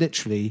 it is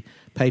literally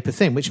paper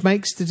thin, which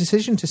makes the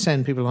decision to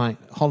send people like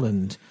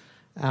Holland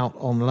out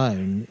on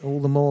loan all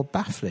the more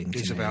baffling.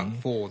 It's about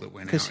 4 that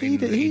went out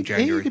in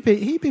January.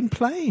 He'd been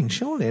playing,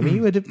 surely. I mean, he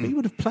would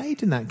have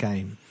played in that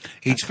game.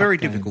 It's very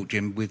difficult,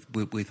 Jim,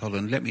 with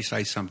Holland. Let me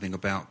say something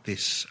about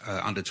this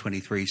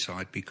under-23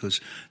 side,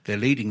 because they're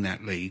leading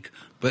that league,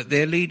 but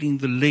they're leading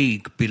the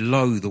league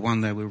below the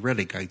one they were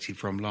relegated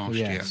from last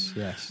year.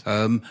 Yes.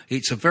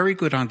 It's a very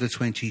good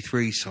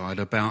under-23 side.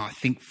 About, I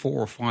think,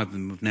 4 or 5 of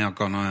them have now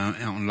gone out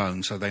on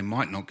loan, so they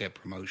might not get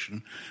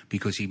promotion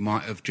because he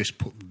might have just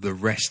put the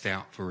rest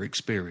out for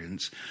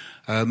experience.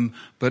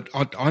 But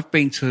I've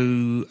been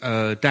to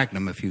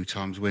Dagenham a few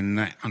times when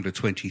that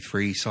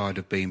under-23 side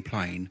have been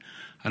playing,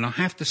 and I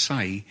have to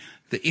say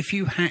that if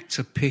you had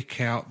to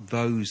pick out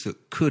those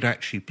that could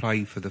actually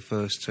play for the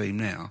first team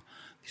now,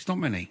 there's not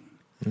many.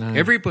 No.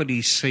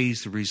 Everybody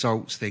sees the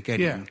results they're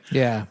getting.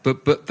 Yeah.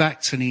 But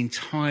that's an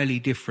entirely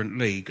different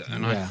league,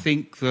 and I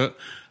think that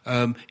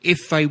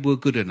if they were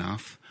good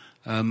enough,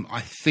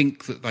 I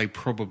think that they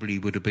probably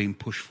would have been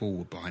pushed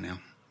forward by now.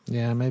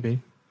 Yeah, maybe.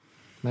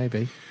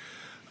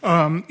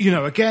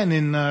 Again,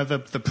 in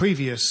the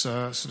previous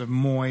sort of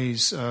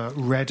Moyes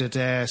Red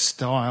Adair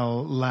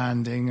style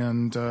landing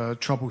and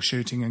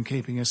troubleshooting and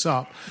keeping us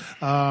up,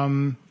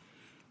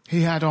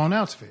 he had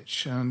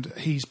Arnautovic, and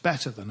he's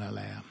better than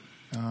Allaire.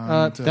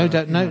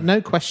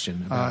 No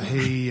question. About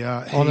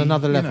on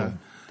another level.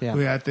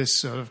 We had this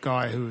sort of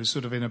guy who was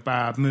sort of in a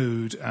bad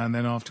mood, and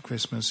then after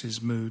Christmas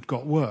his mood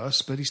got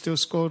worse, but he still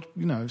scored.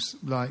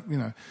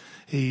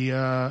 He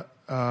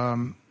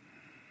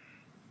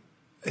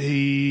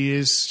he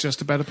is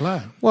just a better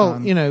player. Well,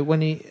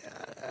 when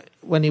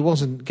he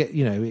wasn't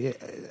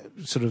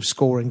sort of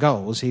scoring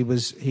goals, he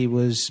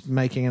was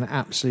making an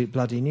absolute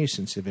bloody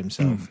nuisance of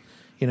himself.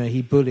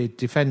 He bullied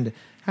defender.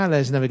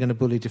 Haller's never going to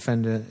bully a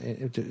defender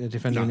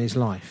in his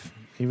life.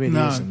 He really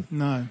isn't.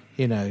 No.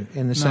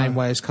 In the same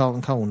way as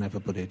Carlton Cole never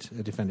bullied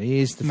a defender. He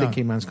is the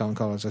thinking man's Carlton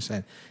Cole, as I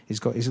said. He's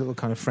got his little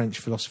kind of French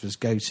philosopher's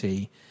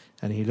goatee,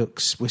 and he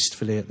looks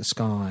wistfully at the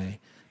sky,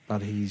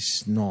 but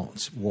he's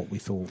not what we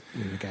thought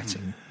we were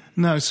getting.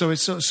 No, so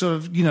it's sort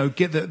of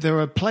there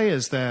are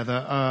players there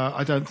that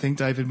I don't think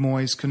David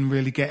Moyes can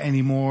really get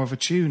any more of a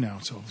tune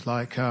out of.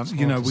 Like,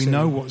 we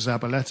know what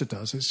Zabaleta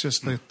does. It's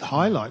just the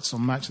highlights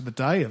on Match of the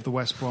Day of the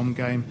West Brom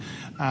game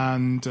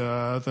and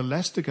the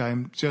Leicester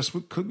game just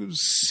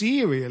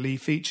serially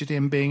featured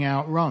him being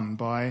outrun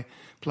by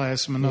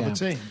players from another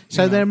team.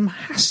 So there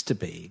has to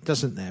be,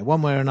 doesn't there,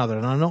 one way or another,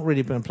 and I'm not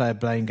really going to play a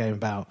blame game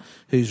about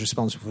who's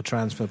responsible for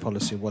transfer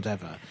policy or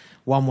whatever,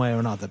 one way or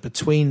another,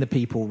 between the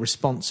people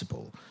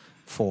responsible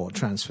for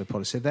transfer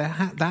policy, that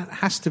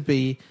has to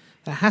be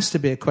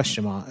a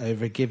question mark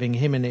over giving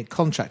him a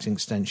contracting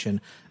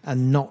extension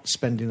and not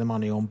spending the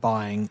money on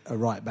buying a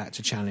right back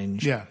to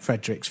challenge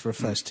Fredericks for a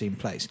first team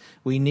place.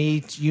 You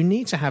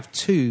need to have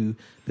two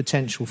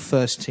potential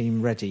first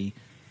team ready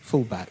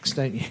fullbacks,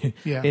 don't you?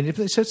 Yeah.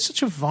 So it's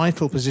such a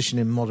vital position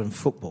in modern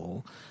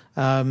football,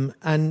 and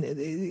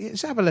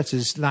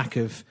Zabaleta's lack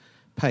of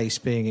pace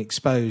being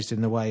exposed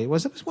in the way it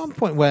was. There was one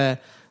point where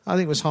I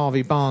think it was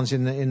Harvey Barnes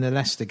in the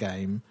Leicester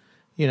game,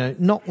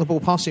 knocked the ball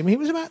past him. He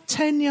was about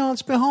 10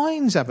 yards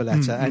behind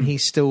Zabaleta, and he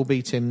still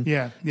beat him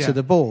to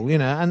the ball.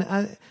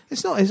 And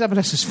it's not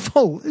Zabaleta's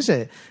fault, is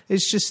it?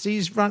 It's just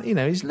he's run.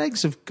 His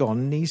legs have gone,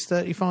 and he's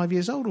 35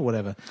 years old or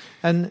whatever.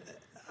 And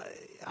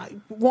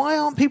why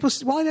don't people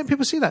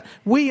see that?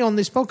 We on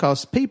this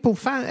podcast,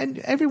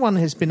 everyone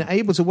has been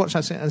able to watch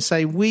that and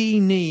say we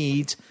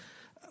need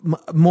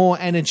more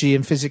energy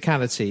and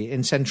physicality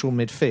in central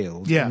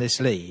midfield in this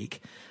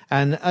league.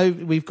 And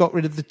we've got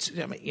rid of and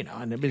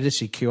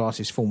literally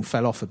Kouyate's form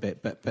fell off a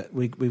bit, but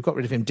we've got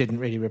rid of him, didn't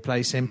really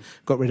replace him.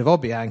 Got rid of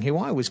Obiang, who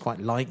I always quite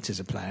liked as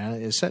a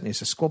player, certainly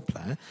as a squad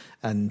player,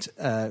 and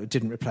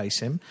didn't replace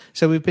him.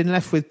 So we've been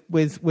left with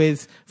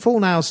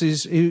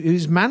Fornals,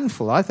 who's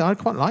manful. I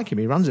quite like him.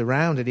 He runs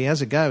around and he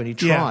has a go and he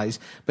tries,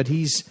 but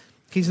he's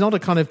not a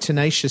kind of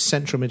tenacious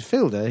central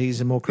midfielder.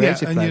 He's a more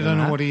creative player. And you don't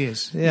know what he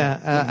is.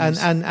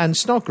 And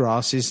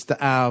Snodgrass is the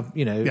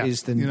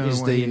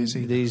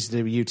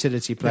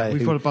utility player. Yeah,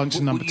 we've got a bunch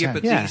of number 10.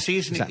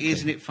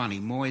 Isn't it funny?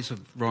 Moyes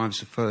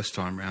arrives the first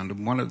time round,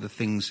 and one of the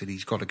things that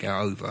he's got to get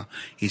over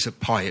is that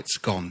Payet's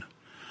gone.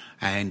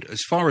 And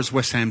as far as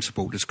West Ham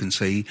supporters can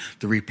see,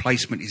 the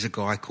replacement is a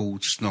guy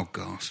called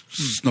Snodgrass.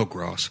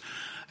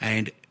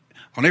 And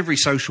on every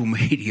social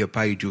media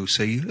page, you'll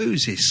see,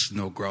 who's this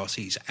Snodgrass?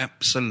 He's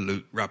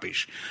absolute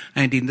rubbish.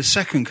 And in the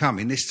second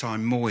coming, this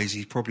time Moyes,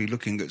 he's probably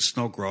looking at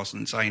Snodgrass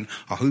and saying,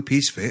 I hope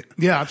he's fit.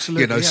 Yeah,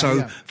 absolutely.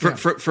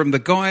 From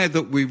the guy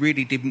that we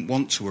really didn't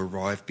want to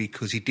arrive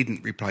because he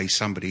didn't replace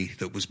somebody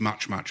that was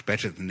much, much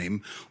better than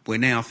him, we're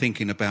now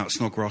thinking about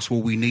Snodgrass.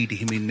 Well, we need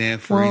him in there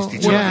for his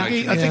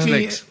determination. I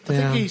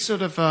think he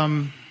sort of...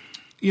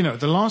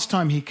 the last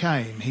time he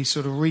came, he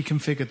sort of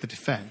reconfigured the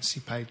defence. He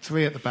played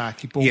three at the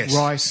back. He brought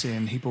Rice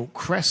in. He brought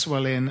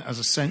Cresswell in as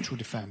a central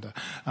defender.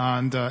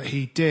 And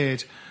he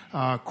did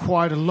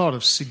quite a lot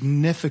of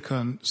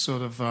significant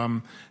sort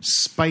of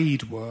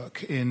spade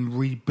work in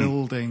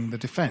rebuilding the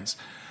defence.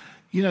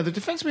 The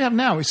defence we have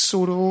now is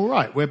sort of all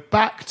right. We're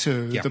back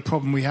to the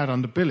problem we had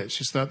under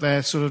Bilic, is that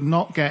they're sort of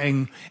not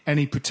getting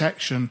any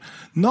protection,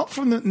 not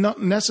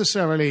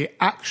necessarily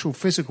actual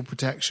physical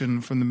protection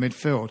from the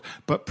midfield,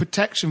 but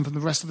protection from the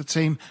rest of the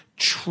team,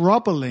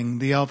 troubling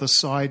the other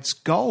side's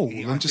goal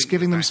and just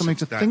giving them something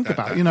to think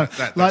about.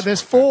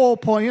 There's 4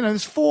 points.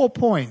 There's 4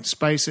 points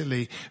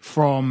basically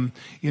from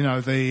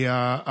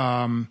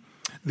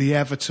the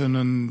Everton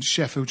and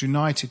Sheffield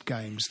United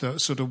games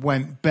that sort of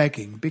went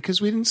begging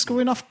because we didn't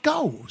score enough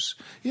goals.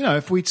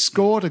 If we'd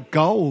scored a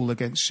goal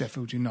against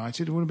Sheffield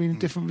United, it would have been a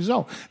different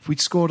result. If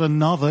we'd scored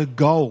another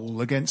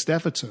goal against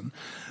Everton,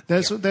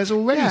 there's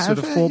already sort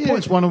of 4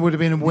 points. One would have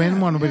been a win,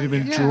 one would have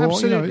been a draw.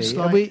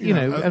 Absolutely.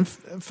 And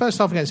first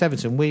half against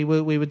Everton, we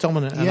were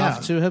dominant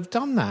enough to have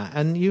done that.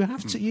 And you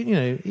have to,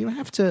 you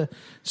have to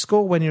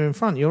score when you're in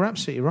front. You're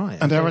absolutely right.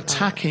 And they're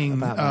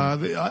attacking.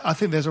 I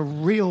think there's a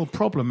real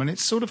problem, and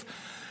it's sort of.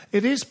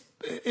 It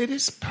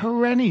is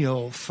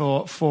perennial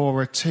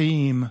for a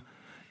team,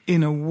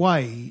 in a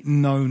way,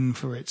 known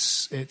for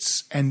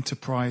its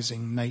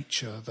enterprising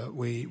nature that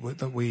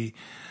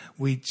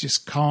we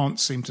just can't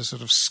seem to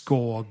sort of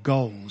score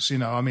goals.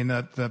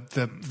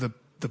 The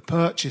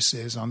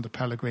purchases under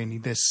Pellegrini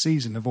this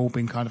season have all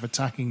been kind of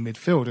attacking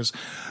midfielders,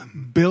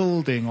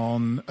 building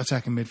on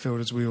attacking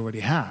midfielders we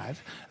already had,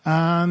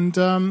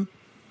 and.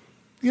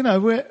 We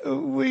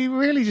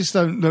really just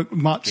don't look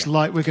much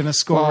like we're going to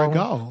score a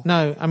goal.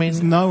 No,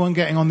 there's no one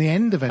getting on the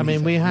end of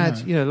anything. We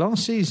had,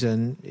 last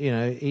season,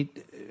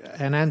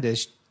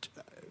 Hernandez,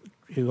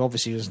 who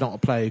obviously was not a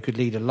player who could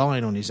lead a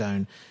line on his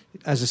own,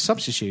 as a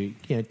substitute,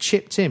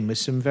 chipped in with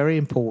some very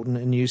important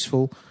and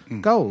useful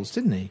goals,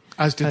 didn't he?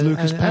 As did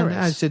Lucas Perez.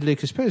 As did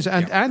Lucas Perez.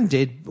 And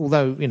did,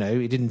 although,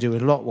 he didn't do a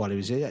lot while he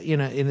was,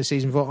 in the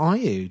season before,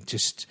 Ayew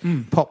just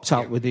popped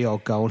up with the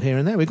odd goal here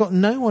and there. We've got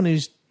no one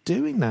who's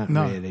doing that,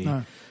 really.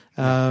 No.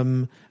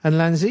 And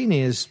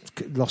Lanzini has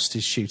lost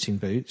his shooting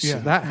boots. Yeah.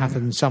 That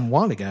happened some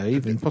while ago,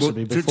 even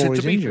possibly before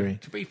his injury.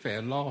 To be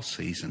fair, last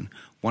season,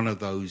 one of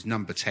those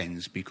number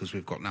 10s, because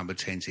we've got number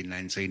 10s in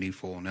Lanzini,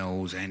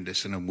 Fornells,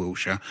 Anderson and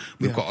Wilshere.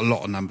 We've got a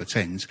lot of number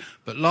 10s.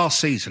 But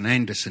last season,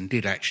 Anderson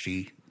did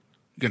actually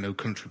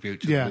contribute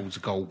to the Wolves'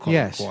 goal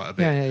column quite a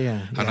bit.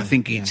 And I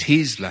think it's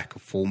his lack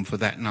of form for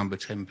that number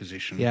 10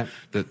 position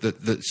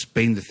that's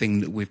been the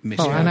thing that we've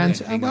missed.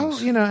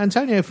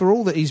 Antonio, for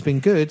all that he's been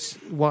good,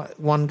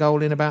 one goal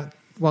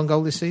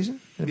this season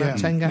in about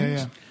 10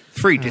 games.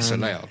 3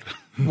 disallowed.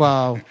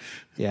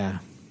 Yeah.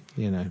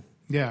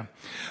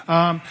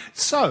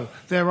 So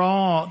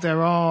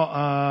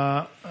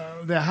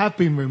there have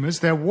been rumours.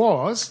 There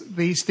was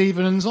the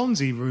Stephen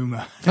Nzonzi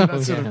rumour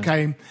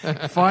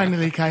that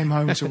finally came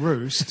home to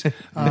roost.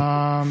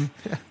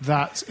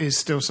 That is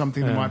still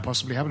something that might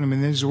possibly happen. I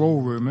mean, these are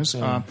all rumours.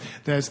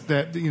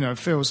 It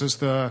feels as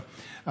the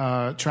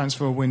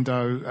transfer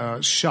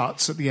window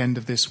shuts at the end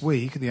of this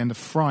week, at the end of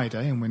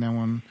Friday, and we're now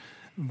on.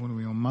 What are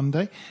we on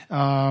Monday?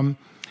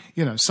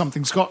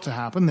 Something's got to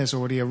happen. There's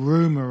already a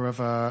rumour of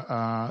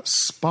a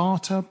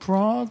Slavia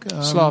Prague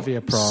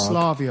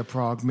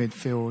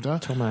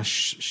midfielder.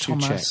 Tomáš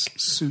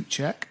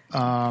Souček.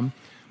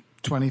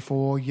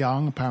 24,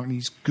 young. Apparently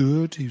he's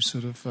good. He's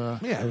sort of...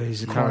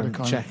 he's a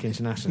current Czech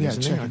international,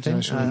 isn't he? Czech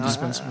international,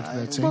 indispensable to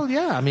their team. Well,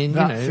 yeah, I mean,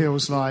 that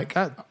feels like...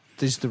 That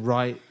is the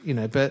right...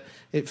 but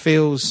it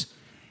feels...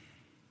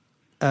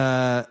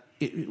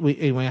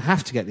 we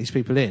have to get these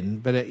people in,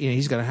 but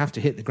he's going to have to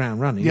hit the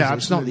ground running. Yeah,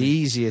 it's not the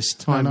easiest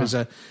time as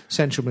a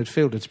central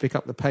midfielder to pick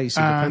up the pace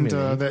of the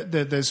Premier League.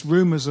 There's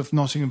rumours of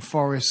Nottingham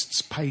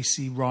Forest's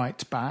pacey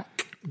right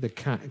back. The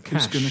Cash.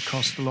 Who's going to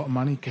cost a lot of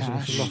money.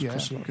 Cash,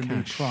 it's going to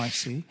be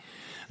pricey.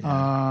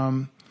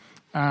 Yeah.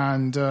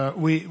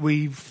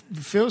 We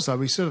feels like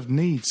we sort of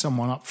need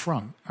someone up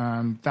front,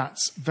 and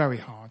that's very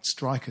hard.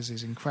 Strikers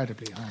is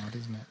incredibly hard,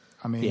 isn't it?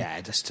 I mean,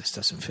 it just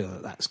doesn't feel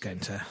that that's going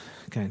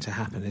to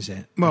happen, is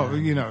it?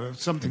 Well,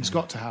 something's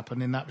got to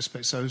happen in that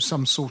respect. So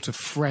some sort of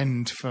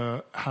friend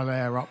for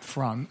Haller up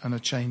front and a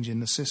change in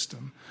the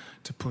system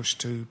to push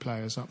 2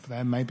 players up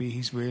there. Maybe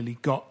he's really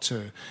got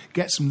to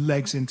get some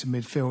legs into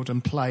midfield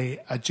and play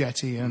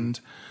Ajeti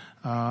and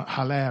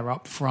Haller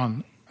up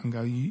front. And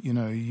go,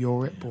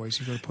 you're it, boys.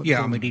 You've got to put.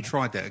 Yeah, I mean, he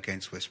tried that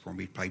against West Brom.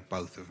 He played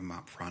both of them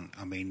up front.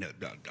 I mean,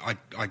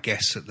 I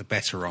guess that the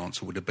better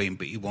answer would have been,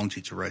 but he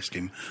wanted to rest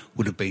him,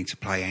 would have been to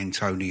play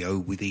Antonio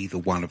with either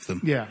one of them.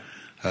 Yeah.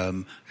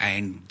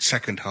 And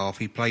second half,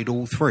 he played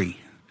all 3.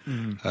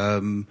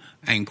 And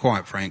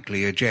quite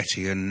frankly,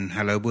 Ajeti and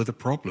Haller were the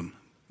problem.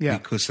 Yeah.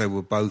 Because they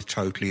were both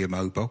totally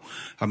immobile.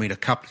 I mean, a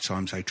couple of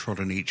times they trod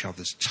on each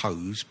other's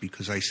toes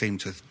because they seemed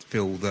to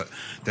feel that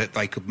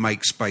they could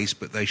make space,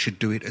 but they should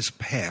do it as a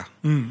pair.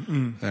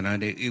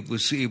 And it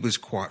was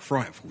quite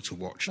frightful to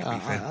watch, to be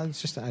fair.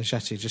 It's just that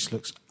Ajeti just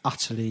looks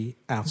utterly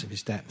out of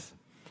his depth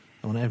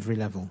on every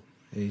level.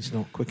 He's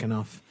not quick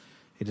enough.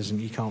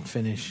 He can't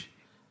finish.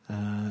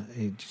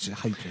 It's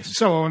hopeless.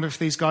 So I wonder if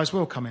these guys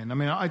will come in. I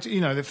mean,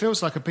 it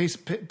feels like a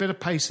bit of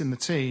pace in the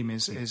team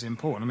is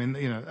important. I mean,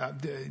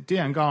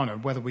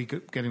 Diangana, whether we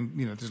get him,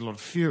 there's a lot of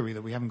fury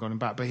that we haven't got him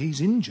back, but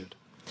he's injured.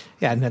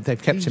 Yeah, and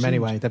they've kept him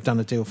anyway. They've done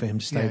a deal for him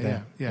to stay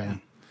there. Yeah.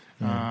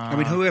 I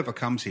mean, whoever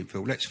comes in,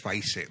 Phil, let's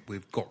face it,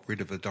 we've got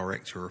rid of a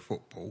director of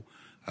football.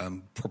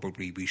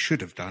 Probably we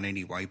should have done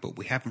anyway, but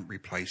we haven't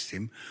replaced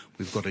him.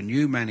 We've got a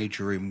new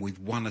manager in with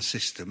 1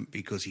 assistant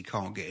because he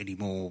can't get any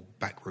more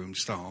backroom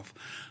staff.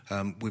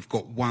 We've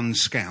got 1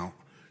 scout.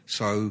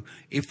 So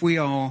if we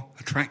are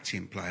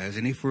attracting players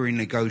and if we're in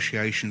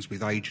negotiations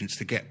with agents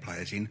to get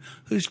players in,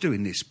 who's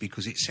doing this?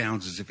 Because it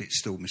sounds as if it's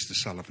still Mr.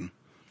 Sullivan.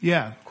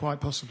 Yeah,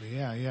 quite possibly.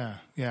 Yeah.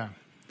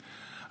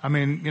 I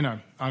mean,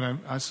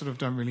 I sort of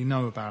don't really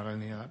know about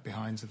any of that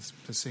behind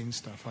the scenes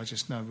stuff. I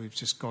just know we've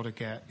just got to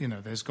get,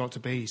 there's got to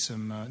be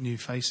some new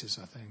faces,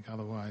 I think.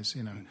 Otherwise,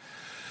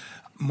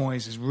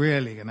 Moyes is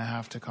really going to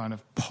have to kind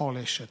of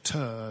polish a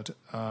turd.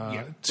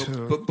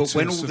 But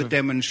when all the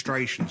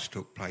demonstrations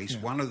took place,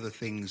 one of the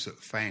things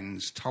that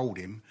fans told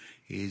him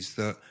is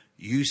that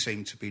you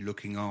seem to be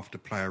looking after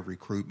player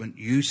recruitment.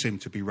 You seem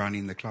to be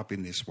running the club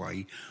in this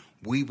way.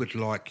 We would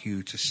like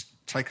you to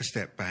take a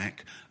step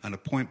back and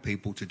appoint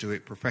people to do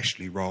it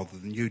professionally rather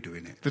than you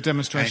doing it. The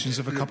demonstrations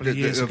of a couple of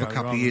years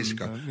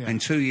ago. And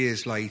 2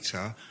 years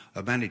later,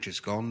 a manager's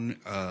gone,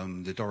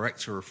 the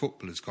director of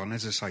football has gone,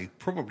 as I say,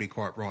 probably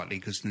quite rightly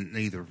because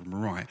neither of them are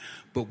right,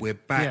 but we're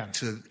back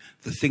to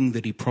the thing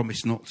that he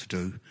promised not to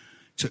do.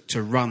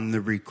 to run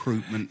the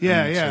recruitment to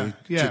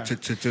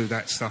do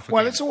that stuff again.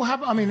 Well, it's all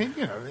happened. I mean,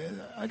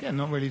 again,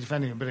 not really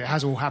defending it, but it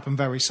has all happened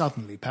very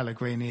suddenly.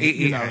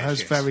 Pellegrini,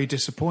 has very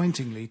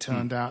disappointingly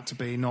turned out to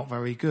be not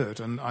very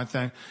good, and I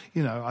think,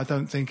 I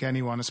don't think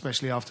anyone,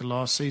 especially after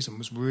last season,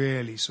 was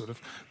really sort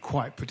of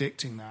quite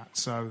predicting that.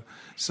 So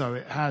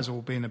it has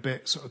all been a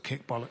bit sort of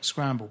kick bollock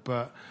scramble,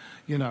 but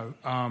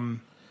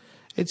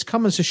it's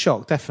come as a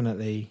shock,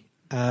 definitely.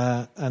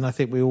 And I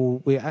think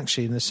we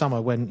actually in the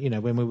summer when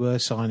we were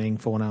signing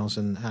Fornals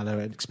and Haller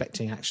and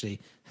expecting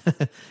actually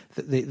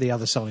the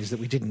other signings that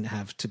we didn't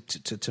have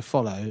to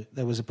follow,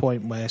 there was a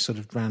point where sort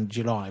of around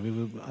July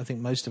I think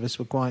most of us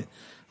were quite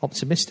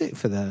optimistic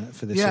for the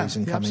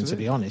season coming. Absolutely. To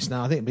be honest,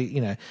 now I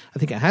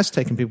think it has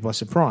taken people by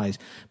surprise,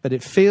 but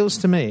it feels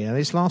to me, and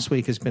this last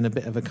week has been a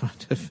bit of a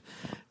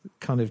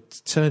kind of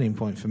turning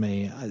point for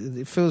me.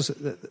 It feels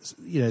that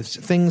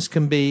things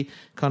can be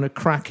kind of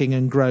cracking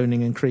and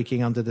groaning and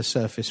creaking under the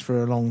surface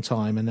for a long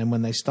time, and then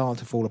when they start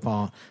to fall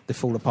apart, they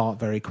fall apart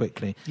very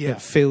quickly. Yeah.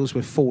 It feels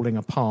we're falling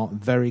apart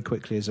very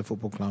quickly as a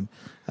football club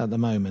at the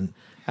moment,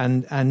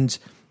 and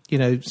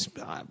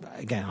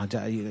again,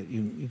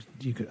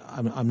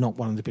 I'm not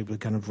one of the people who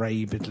kind of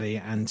rabidly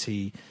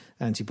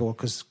anti-board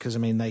because I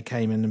mean they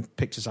came in and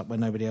picked us up when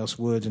nobody else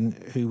would, and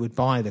who would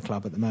buy the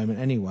club at the moment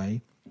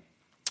anyway.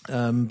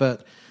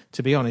 But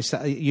to be honest,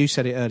 you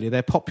said it earlier,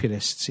 they're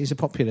populists. He's a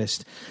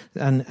populist,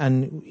 and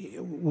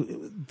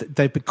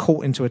they've been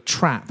caught into a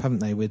trap, haven't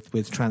they?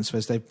 With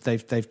transfers,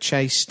 they've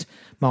chased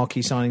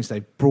marquee signings.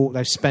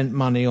 They've spent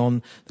money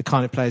on the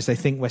kind of players they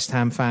think West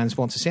Ham fans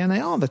want to see, and they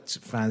are the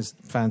fans.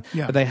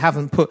 Yeah. But they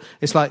haven't put.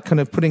 It's like kind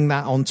of putting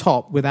that on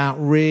top without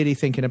really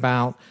thinking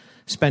about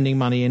spending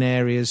money in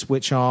areas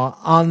which are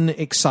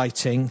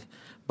unexciting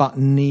but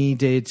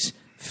needed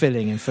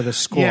filling in for the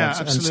squads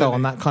and so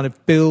on. That kind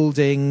of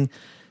building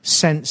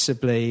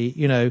sensibly,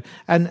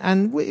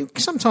 and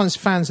sometimes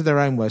fans of their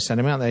own worst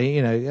enemy, aren't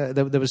they?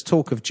 There was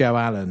talk of Joe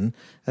Allen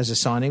as a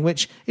signing,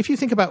 which, if you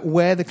think about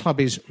where the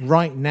club is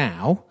right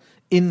now,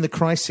 in the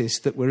crisis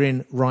that we're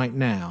in right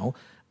now,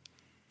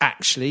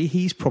 actually,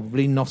 he's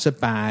probably not a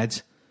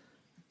bad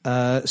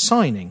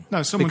signing.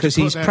 No, because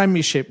he's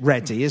Premiership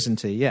ready,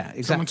 isn't he? Yeah,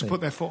 exactly. Someone to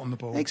put their foot on the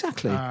ball.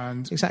 Exactly.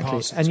 And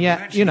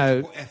yet,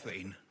 effort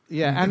in.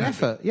 Yeah, and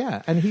effort.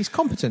 Yeah, and he's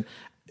competent.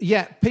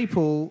 Yet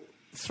people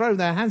throw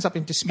their hands up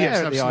in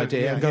despair at the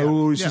idea and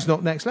go, this is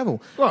not next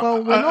level.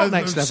 Well, we're not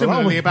next level.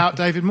 Similarly about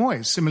David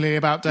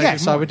Moyes.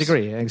 Yes, I would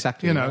agree.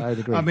 Exactly. I would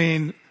agree. I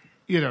mean,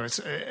 it's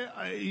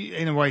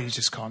in a way you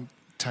just can't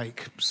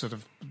take sort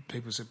of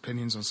people's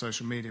opinions on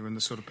social media and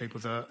the sort of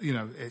people that,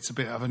 it's a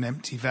bit of an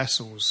empty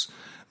vessels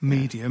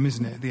medium,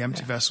 isn't it? The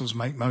empty vessels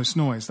make most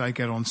noise. They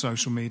get on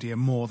social media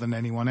more than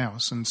anyone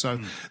else. And so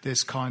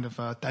this kind of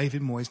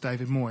David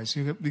Moyes,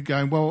 you're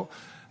going, well,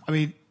 I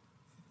mean,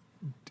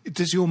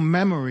 does your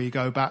memory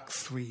go back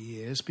 3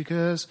 years?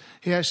 Because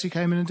he actually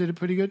came in and did a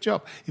pretty good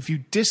job. If you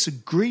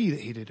disagree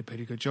that he did a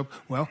pretty good job,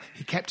 well,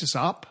 he kept us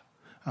up.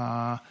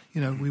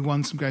 We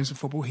won some games of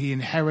football. He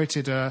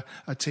inherited a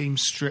team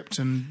stripped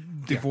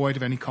and devoid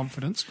of any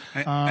confidence.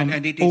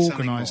 And he did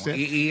organised it.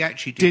 He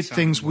actually did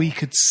things we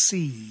could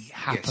see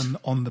happen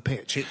on the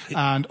pitch.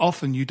 And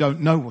often you don't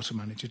know what a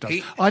manager does.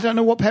 I don't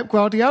know what Pep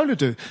Guardiola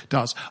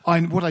does.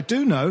 What I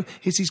do know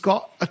is he's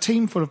got a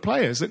team full of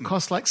players that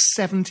cost like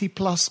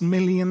 £70+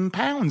 million,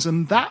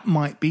 and that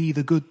might be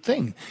the good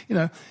thing.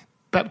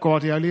 Pep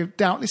Guardiola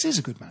doubtless is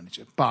a good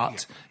manager,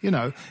 but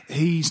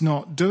he's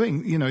not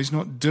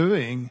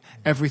doing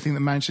everything that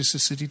Manchester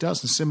City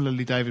does. And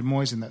similarly, David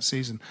Moyes in that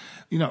season,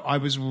 I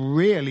was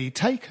really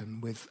taken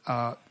with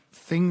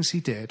things he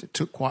did. It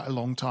took quite a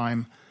long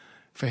time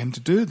for him to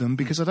do them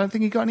because I don't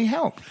think he got any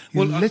help. He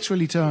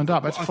literally turned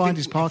up. Had to find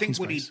his parking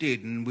space. I think what he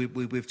did, and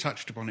we've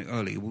touched upon it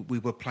earlier, we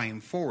were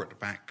playing 4 at the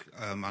back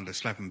under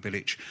Slaven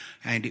Bilic,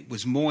 and it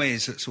was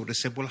Moyes that sort of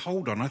said, well,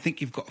 hold on, I think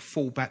you've got a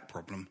full-back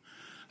problem.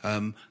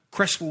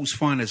 Cresswell's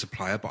fine as a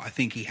player, but I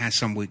think he has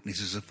some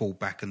weaknesses as a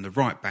full-back, and the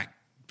right-back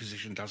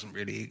position doesn't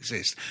really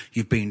exist.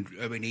 Even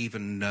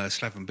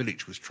Slaven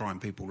Bilic was trying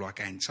people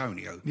like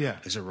Antonio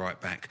as a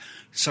right-back.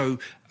 So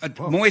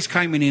Moyes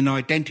came in and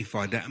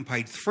identified that and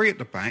paid 3 at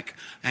the back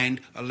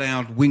and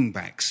allowed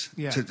wing-backs.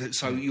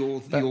 So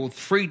your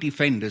 3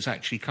 defenders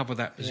actually cover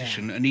that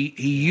position, and he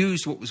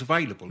used what was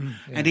available.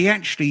 And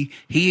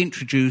he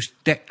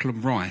introduced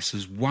Declan Rice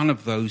as one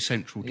of those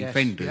central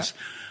defenders.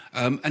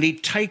 And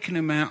he'd taken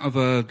him out of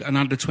an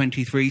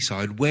under-23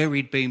 side where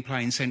he'd been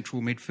playing central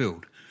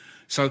midfield.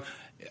 So,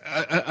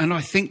 and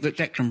I think that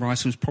Declan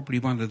Rice was probably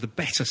one of the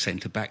better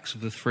centre-backs of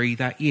the 3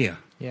 that year.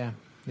 Yeah,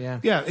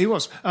 he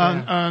was.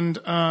 And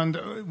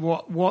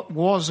what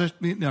was it?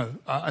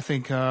 I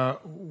think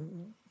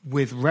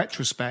with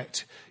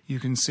retrospect, you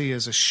can see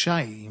as a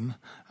shame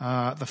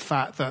the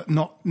fact that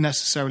not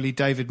necessarily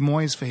David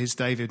Moyes for his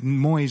David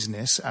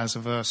Moyes-ness as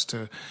averse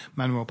to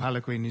Manuel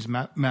Pellegrini's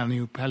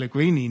Manuel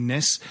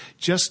Pellegrini-ness,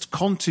 just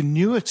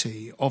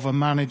continuity of a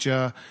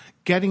manager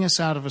getting us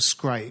out of a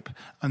scrape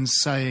and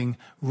saying,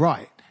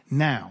 right,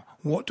 now,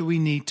 what do we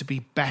need to be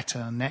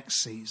better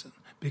next season?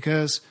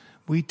 Because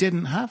we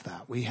didn't have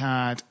that. We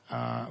had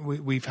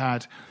we've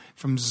had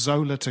from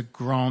Zola to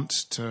Grant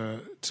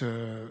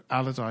to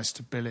Allardyce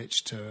to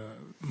Bilic to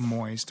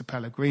Moyes to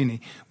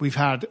Pellegrini. We've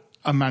had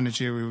a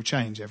managerial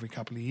change every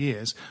couple of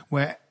years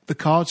where the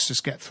cards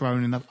just get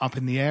thrown up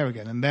in the air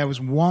again. And there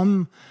was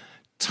one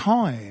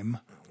time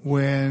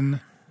when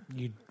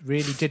you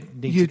really didn't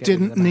need you to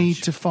didn't need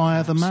to fire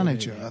Absolutely. the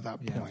manager at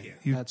that point. Yeah.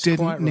 You That's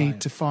didn't quite need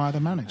right. to fire the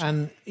manager.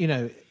 And, you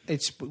know,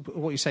 it's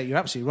what you say, you're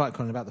absolutely right,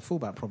 Colin, about the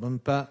fullback problem,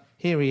 but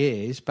here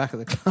he is back at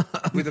the club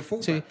with a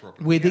fullback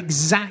problem, with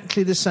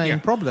exactly the same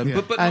problem,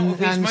 but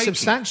and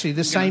substantially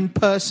the same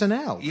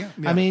personnel. Yeah.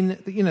 I mean,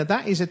 you know,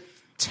 that is a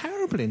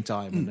terrible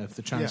indictment of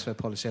the transfer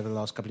policy over the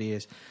last couple of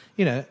years.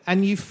 You know,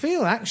 and you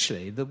feel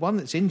actually the one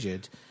that's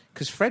injured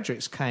because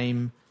Fredericks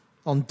came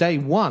on day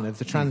one of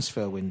the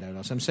transfer window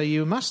last time. So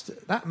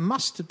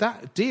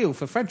that deal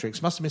for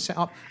Fredericks must have been set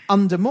up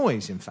under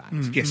Moyes, in fact.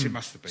 Yes, it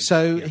must have been.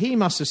 So he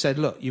must have said,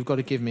 "Look, you've got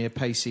to give me a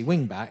pacey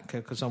wing back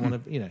because I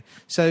want to," you know.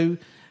 So,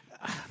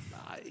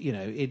 you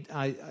know,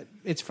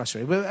 it's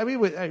frustrating. Well, I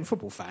mean,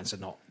 football fans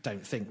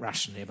don't think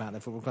rationally about their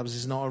football clubs.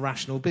 It's not a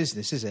rational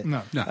business, is it?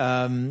 No.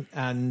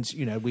 And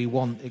you know, we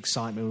want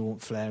excitement, we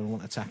want flair, we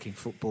want attacking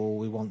football,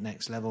 we want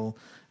next level,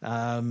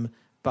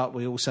 but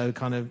we also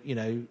kind of, you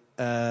know.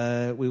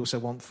 We also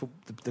want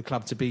the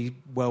club to be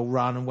well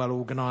run and well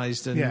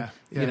organised, and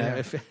you know,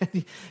 if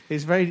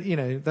it's very, you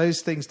know,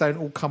 those things don't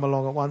all come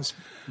along at once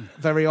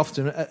very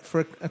often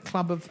for a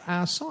club of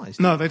our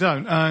size. No, they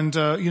don't, and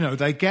you know,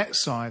 they get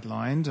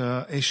sidelined.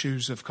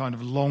 Issues of kind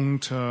of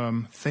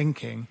long-term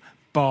thinking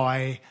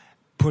by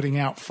putting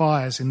out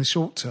fires in the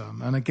short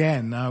term, and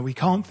again, we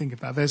can't think of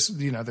that.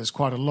 There's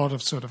quite a lot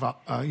of sort of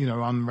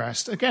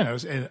unrest. Again, it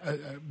was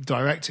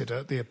directed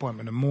at the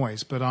appointment of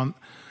Moyes, but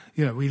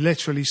you know, we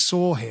literally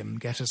saw him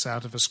get us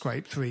out of a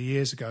scrape 3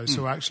 years ago.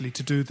 So actually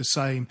to do the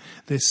same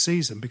this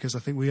season, because I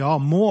think we are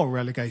more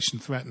relegation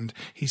threatened.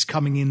 He's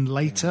coming in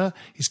later.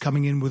 He's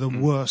coming in with a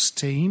worse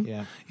team.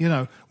 Yeah. You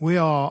know, we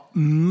are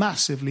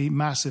massively,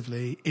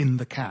 massively in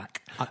the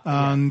cack.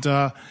 And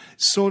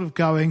sort of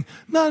going,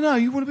 no,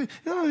 you want to be,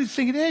 you know,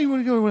 thinking, you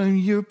want to go to a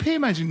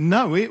European manager.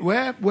 No,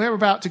 we're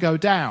about to go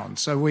down.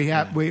 So we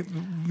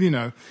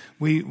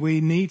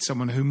need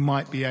someone who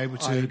might be able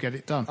to get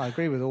it done. I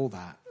agree with all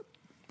that.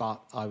 But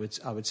I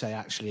would say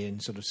actually in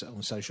sort of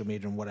on social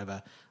media and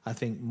whatever, I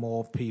think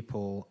more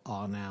people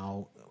are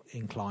now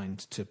inclined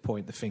to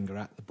point the finger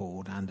at the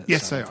board and at they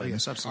are.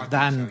 Yes, absolutely.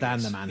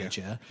 than the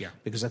manager,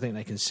 because I think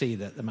they can see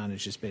that the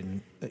manager's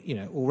been, you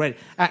know, already.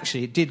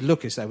 Actually, it did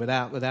look as though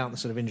without the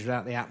sort of injury,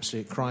 without the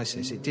absolute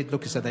crisis, it did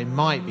look as though they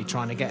might be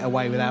trying to get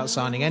away without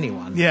signing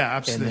anyone. Yeah,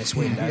 absolutely. In this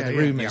window, the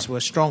rumours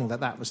were strong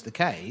that was the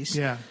case.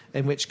 Yeah.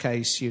 In which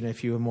case, you know,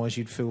 if you were Moyes,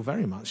 you'd feel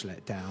very much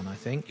let down, I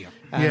think.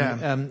 Yeah.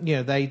 And, you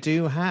know, they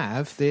do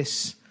have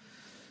this.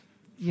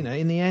 You know,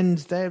 in the end,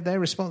 they're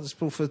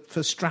responsible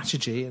for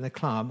strategy in the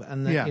club,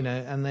 and you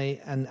know,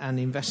 and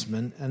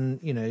investment, and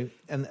you know,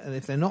 and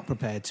if they're not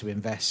prepared to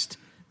invest,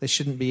 they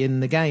shouldn't be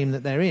in the game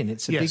that they're in.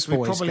 It's a big boys game.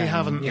 We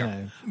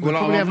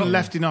probably haven't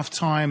left enough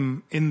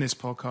time in this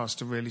podcast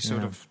to really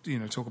sort of, you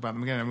know, talk about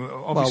them again.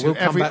 Obviously, we'll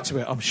come back to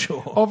it, I'm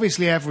sure.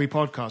 Obviously, every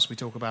podcast we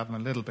talk about them a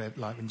little bit,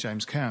 like when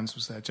James Cairns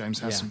was there. James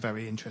has some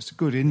very interesting,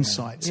 good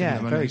insights in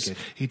them. Very and good.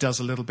 He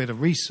does a little bit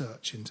of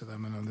research into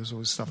them, and there's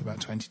always stuff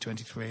about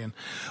 2023 and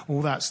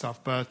all that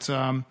stuff. But,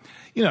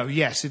 you know,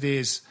 yes, it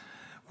is.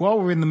 While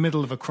we're in the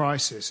middle of a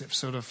crisis, it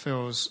sort of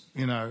feels,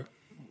 you know,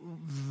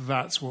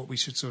 that's what we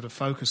should sort of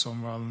focus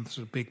on rather than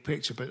sort of big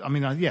picture. But I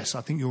mean, yes,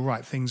 I think you're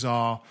right. Things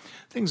are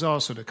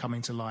sort of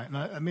coming to light. And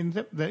I mean,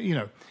 you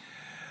know,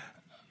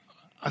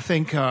 I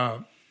think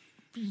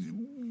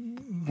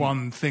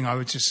one thing I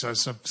would just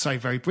say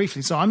very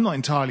briefly. So I'm not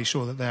entirely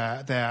sure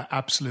that they're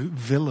absolute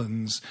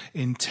villains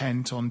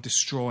intent on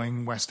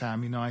destroying West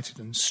Ham United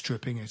and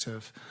stripping it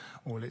of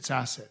all its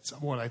assets.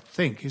 What I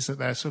think is that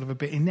they're sort of a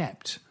bit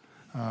inept.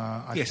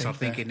 I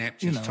think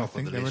inept is top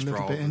of the list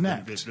rather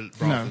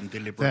than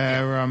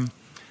deliberate.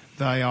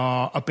 They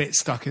are a bit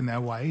stuck in their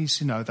ways.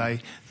 You know,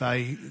 they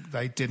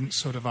didn't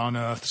sort of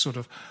unearth sort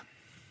of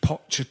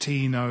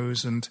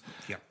Pochettinos and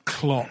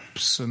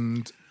Klopps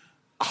and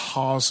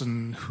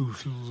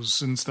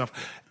Hasenhüttls and stuff.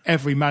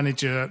 Every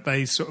manager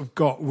they sort of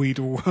got, we'd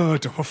all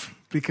heard of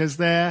because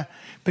they're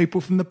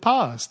people from the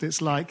past.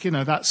 It's like, you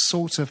know, it's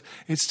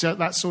just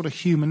that sort of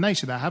human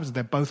nature that happens.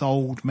 They're both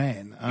old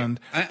men, and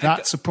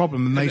that's a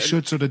problem. And they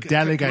should sort of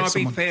delegate. Can I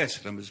someone. be fair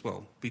to them as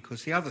well?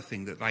 Because the other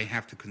thing that they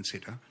have to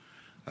consider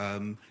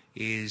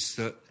is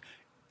that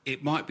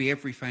it might be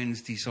every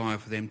fan's desire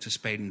for them to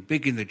spend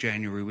big in the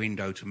January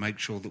window to make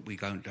sure that we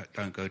don't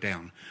go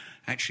down.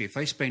 Actually, if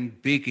they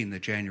spend big in the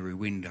January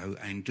window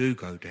and do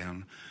go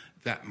down,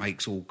 that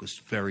makes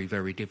August very,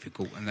 very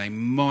difficult. And they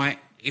might,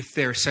 if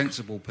they're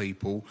sensible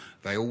people,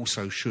 they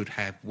also should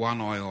have one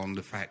eye on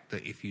the fact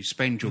that if you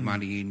spend your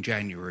money in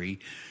January,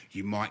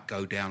 you might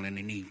go down in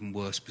an even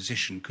worse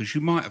position because you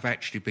might have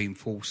actually been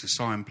forced to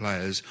sign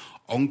players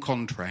on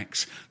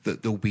contracts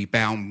that they'll be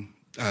bound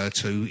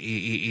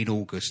in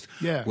August.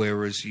 Yeah.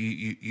 Whereas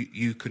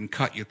you can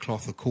cut your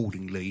cloth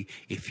accordingly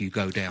if you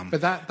go down.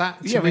 But that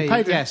to me,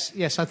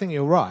 yes, I think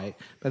you're right.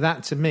 But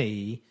that to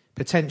me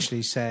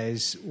potentially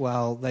says,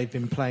 well, they've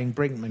been playing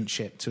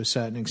brinkmanship to a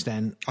certain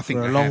extent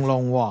for a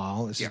long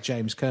while. This is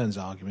James Kern's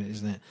argument,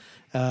 isn't it?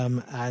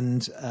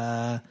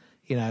 I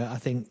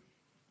think.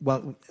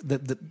 Well,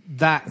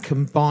 that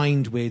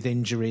combined with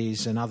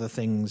injuries and other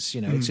things,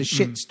 it's a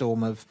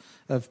shitstorm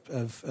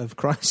of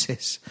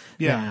crisis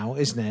now,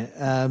 isn't it?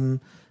 And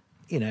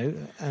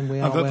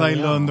we are. That they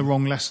learned the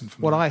wrong lesson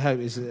from what I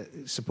hope is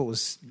that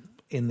supporters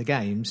in the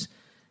games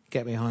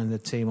get behind the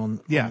team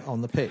on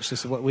the pitch.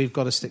 This is what we've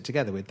got to stick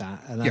together with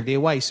that, and the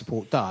away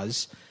support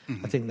does.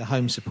 I think the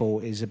home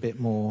support is a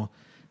bit more.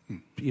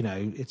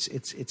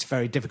 It's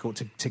very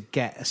difficult to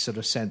get a sort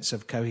of sense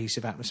of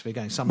cohesive atmosphere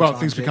going. Sometimes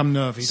things become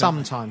nervy.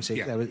 Sometimes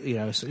things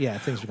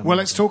become. Well,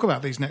 let's talk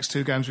about these next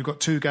two games. We've got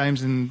two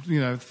games in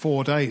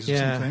 4 days or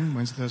something.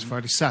 Wednesday, Thursday,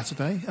 Friday,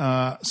 Saturday.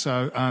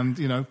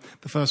 The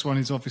first one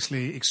is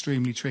obviously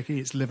extremely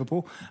tricky. It's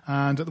Liverpool,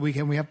 and at the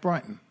weekend we have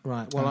Brighton.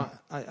 Right. Well,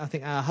 I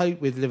think our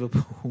hope with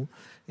Liverpool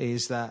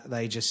is that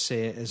they just see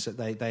it as that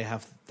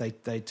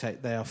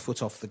they are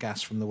foot off the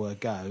gas from the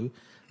word go.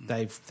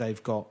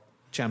 They've got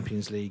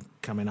Champions League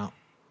coming up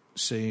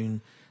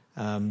soon.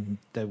 I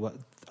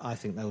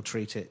think they'll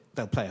treat it.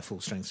 They'll play a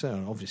full strength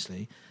zone,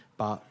 obviously,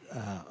 but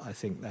I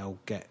think they'll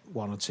get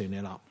 1 or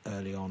 2-0 up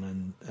early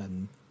on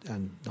and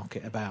knock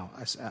it about.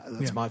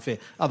 That's my fear.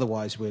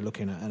 Otherwise, we're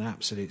looking at an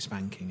absolute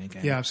spanking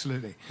again. Yeah,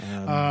 absolutely.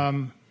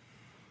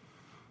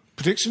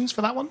 Predictions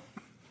for that one?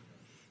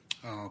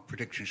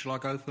 Prediction. Shall I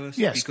go first?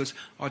 Yes. Because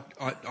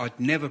I'd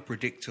never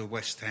predict a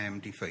West Ham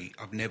defeat.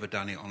 I've never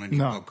done it on any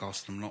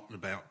podcast. I'm not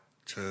about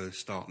to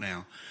start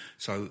now.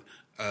 So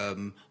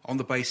on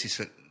the basis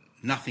that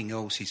nothing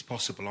else is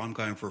possible, I'm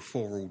going for a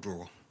 4-4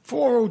 draw.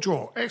 4-4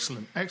 draw.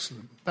 Excellent.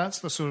 That's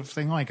the sort of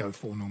thing I go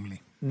for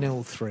normally.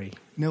 0-3.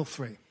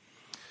 0-3.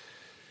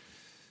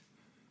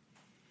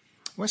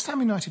 West Ham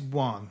United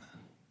 1,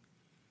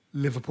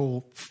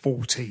 Liverpool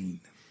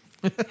 14.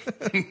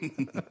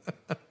 That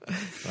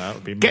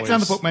would be Get down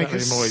the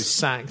bookmakers. That would be Moyes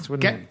sacked,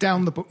 wouldn't it? Get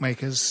down the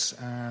bookmakers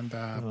and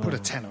put a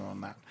tenner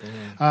on that.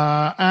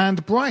 Yeah.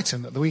 And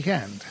Brighton at the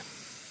weekend.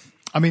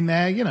 I mean,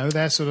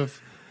 their sort of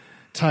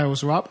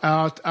tails are up.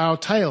 Our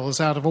tails,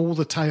 out of all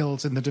the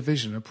tails in the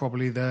division, are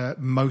probably the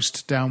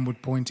most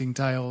downward pointing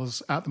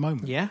tails at the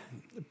moment. Yeah,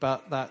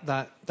 but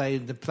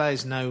the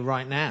players know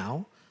right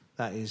now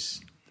that is.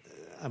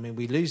 I mean,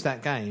 we lose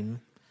that game,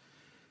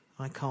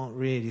 I can't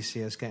really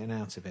see us getting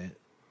out of it.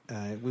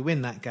 We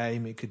win that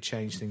game, it could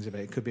change things a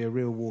bit. It could be a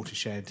real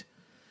watershed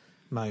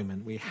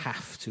moment. We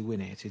have to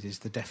win it. It is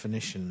the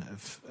definition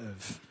of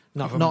it's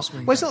not the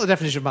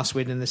definition of must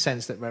win in the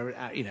sense that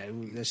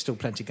there's still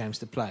plenty of games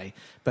to play,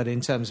 but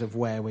in terms of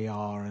where we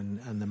are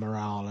and the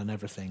morale and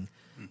everything,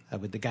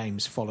 with the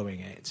games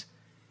following it,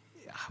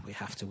 we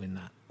have to win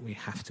that. We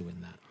have to win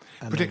that.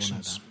 And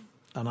predictions,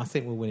 and I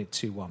think we'll win it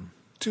 2-1.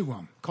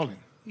 2-1. Colin.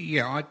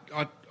 Yeah,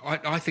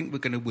 I think we're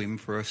going to win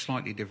for a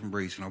slightly different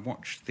reason. I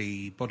watched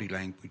the body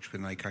language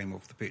when they came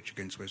off the pitch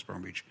against West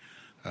Bromwich.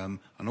 An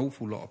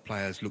awful lot of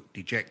players looked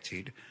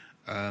dejected.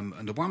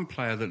 And the one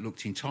player that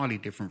looked entirely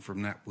different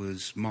from that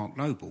was Mark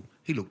Noble.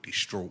 He looked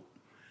distraught.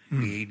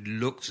 He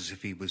looked as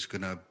if he was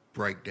going to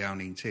break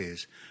down in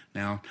tears.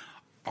 Now,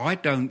 I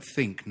don't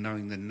think,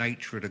 knowing the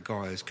nature of the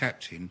guy as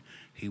captain,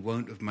 he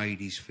won't have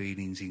made his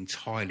feelings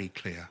entirely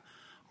clear.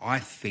 I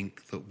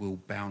think that we'll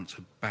bounce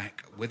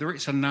back, whether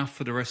it's enough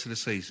for the rest of the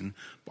season,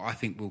 but I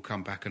think we'll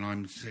come back.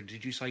 And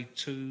did you say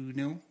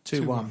 2-0?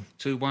 2-1.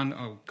 2-1,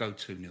 I'll go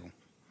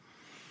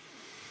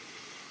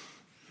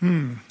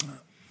 2-0.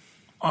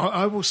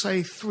 I will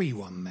say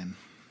 3-1 then.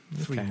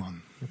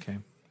 3-1. Okay.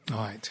 All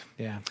right.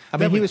 Yeah. I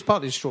mean, he was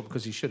partly distraught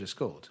because he should have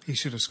scored. He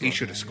should have scored. He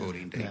should have scored,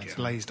 indeed. It's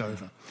glazed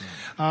over.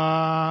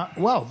 Yeah.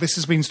 Well, this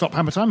has been Stop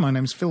Hammer Time. My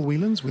name's Phil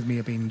Whelans. With me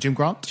have been Jim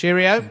Grant.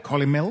 Cheerio. And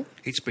Colin Mill.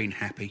 It's been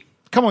happy.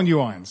 Come on, you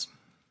Irons.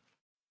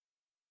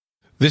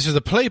 This is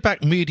a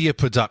Playback Media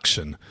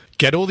production.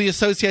 Get all the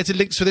associated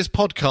links for this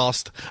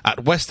podcast at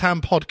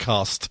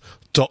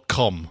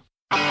westhampodcast.com.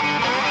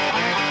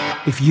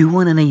 If you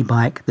want an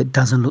e-bike that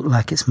doesn't look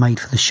like it's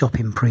made for the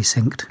shopping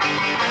precinct,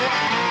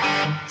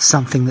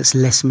 something that's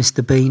less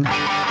Mr. Bean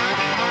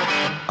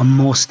and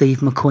more Steve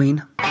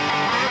McQueen,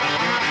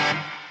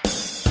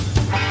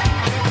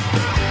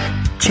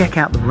 check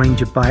out the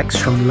range of bikes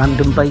from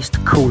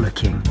London-based Cooler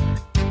King.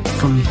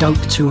 From dope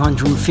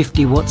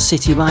 250-watt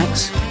city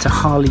bikes to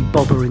Harley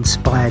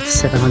Bobber-inspired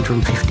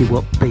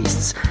 750-watt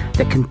beasts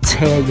that can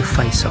tear your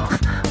face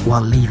off while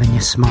leaving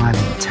your smile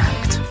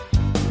intact.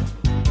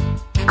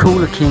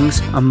 Cooler Kings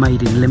are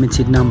made in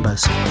limited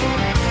numbers,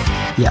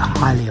 yet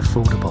highly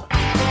affordable.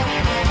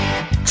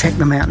 Check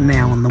them out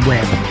now on the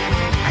web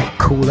at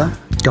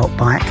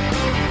cooler.bike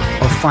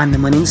or find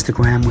them on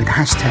Instagram with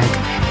hashtag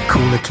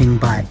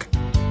CoolerKingBike.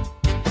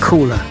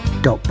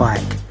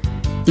 Cooler.bike.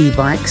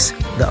 E-bikes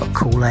that are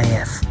cool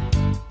AF.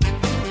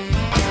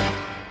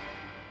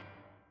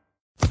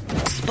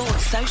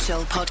 Sports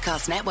Social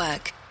Podcast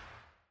Network.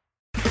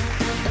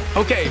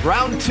 Okay,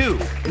 round 2.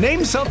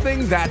 Name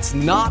something that's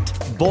not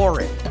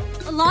boring.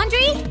 A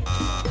laundry?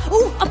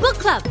 Ooh, a book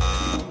club.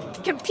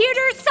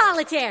 Computer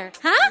solitaire,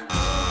 huh?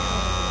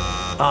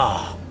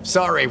 Ah,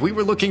 sorry, we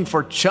were looking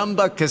for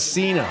Chumba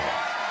Casino.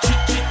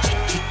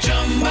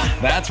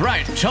 That's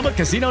right,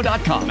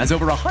 ChumbaCasino.com has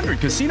over 100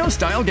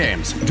 casino-style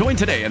games. Join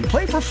today and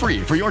play for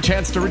free for your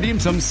chance to redeem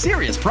some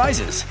serious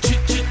prizes.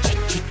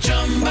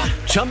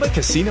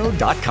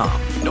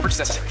 ChumbaCasino.com. No purchase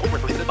necessary. Void where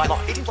prohibited by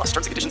law. 18+ terms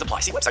and conditions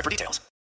apply. See website for details.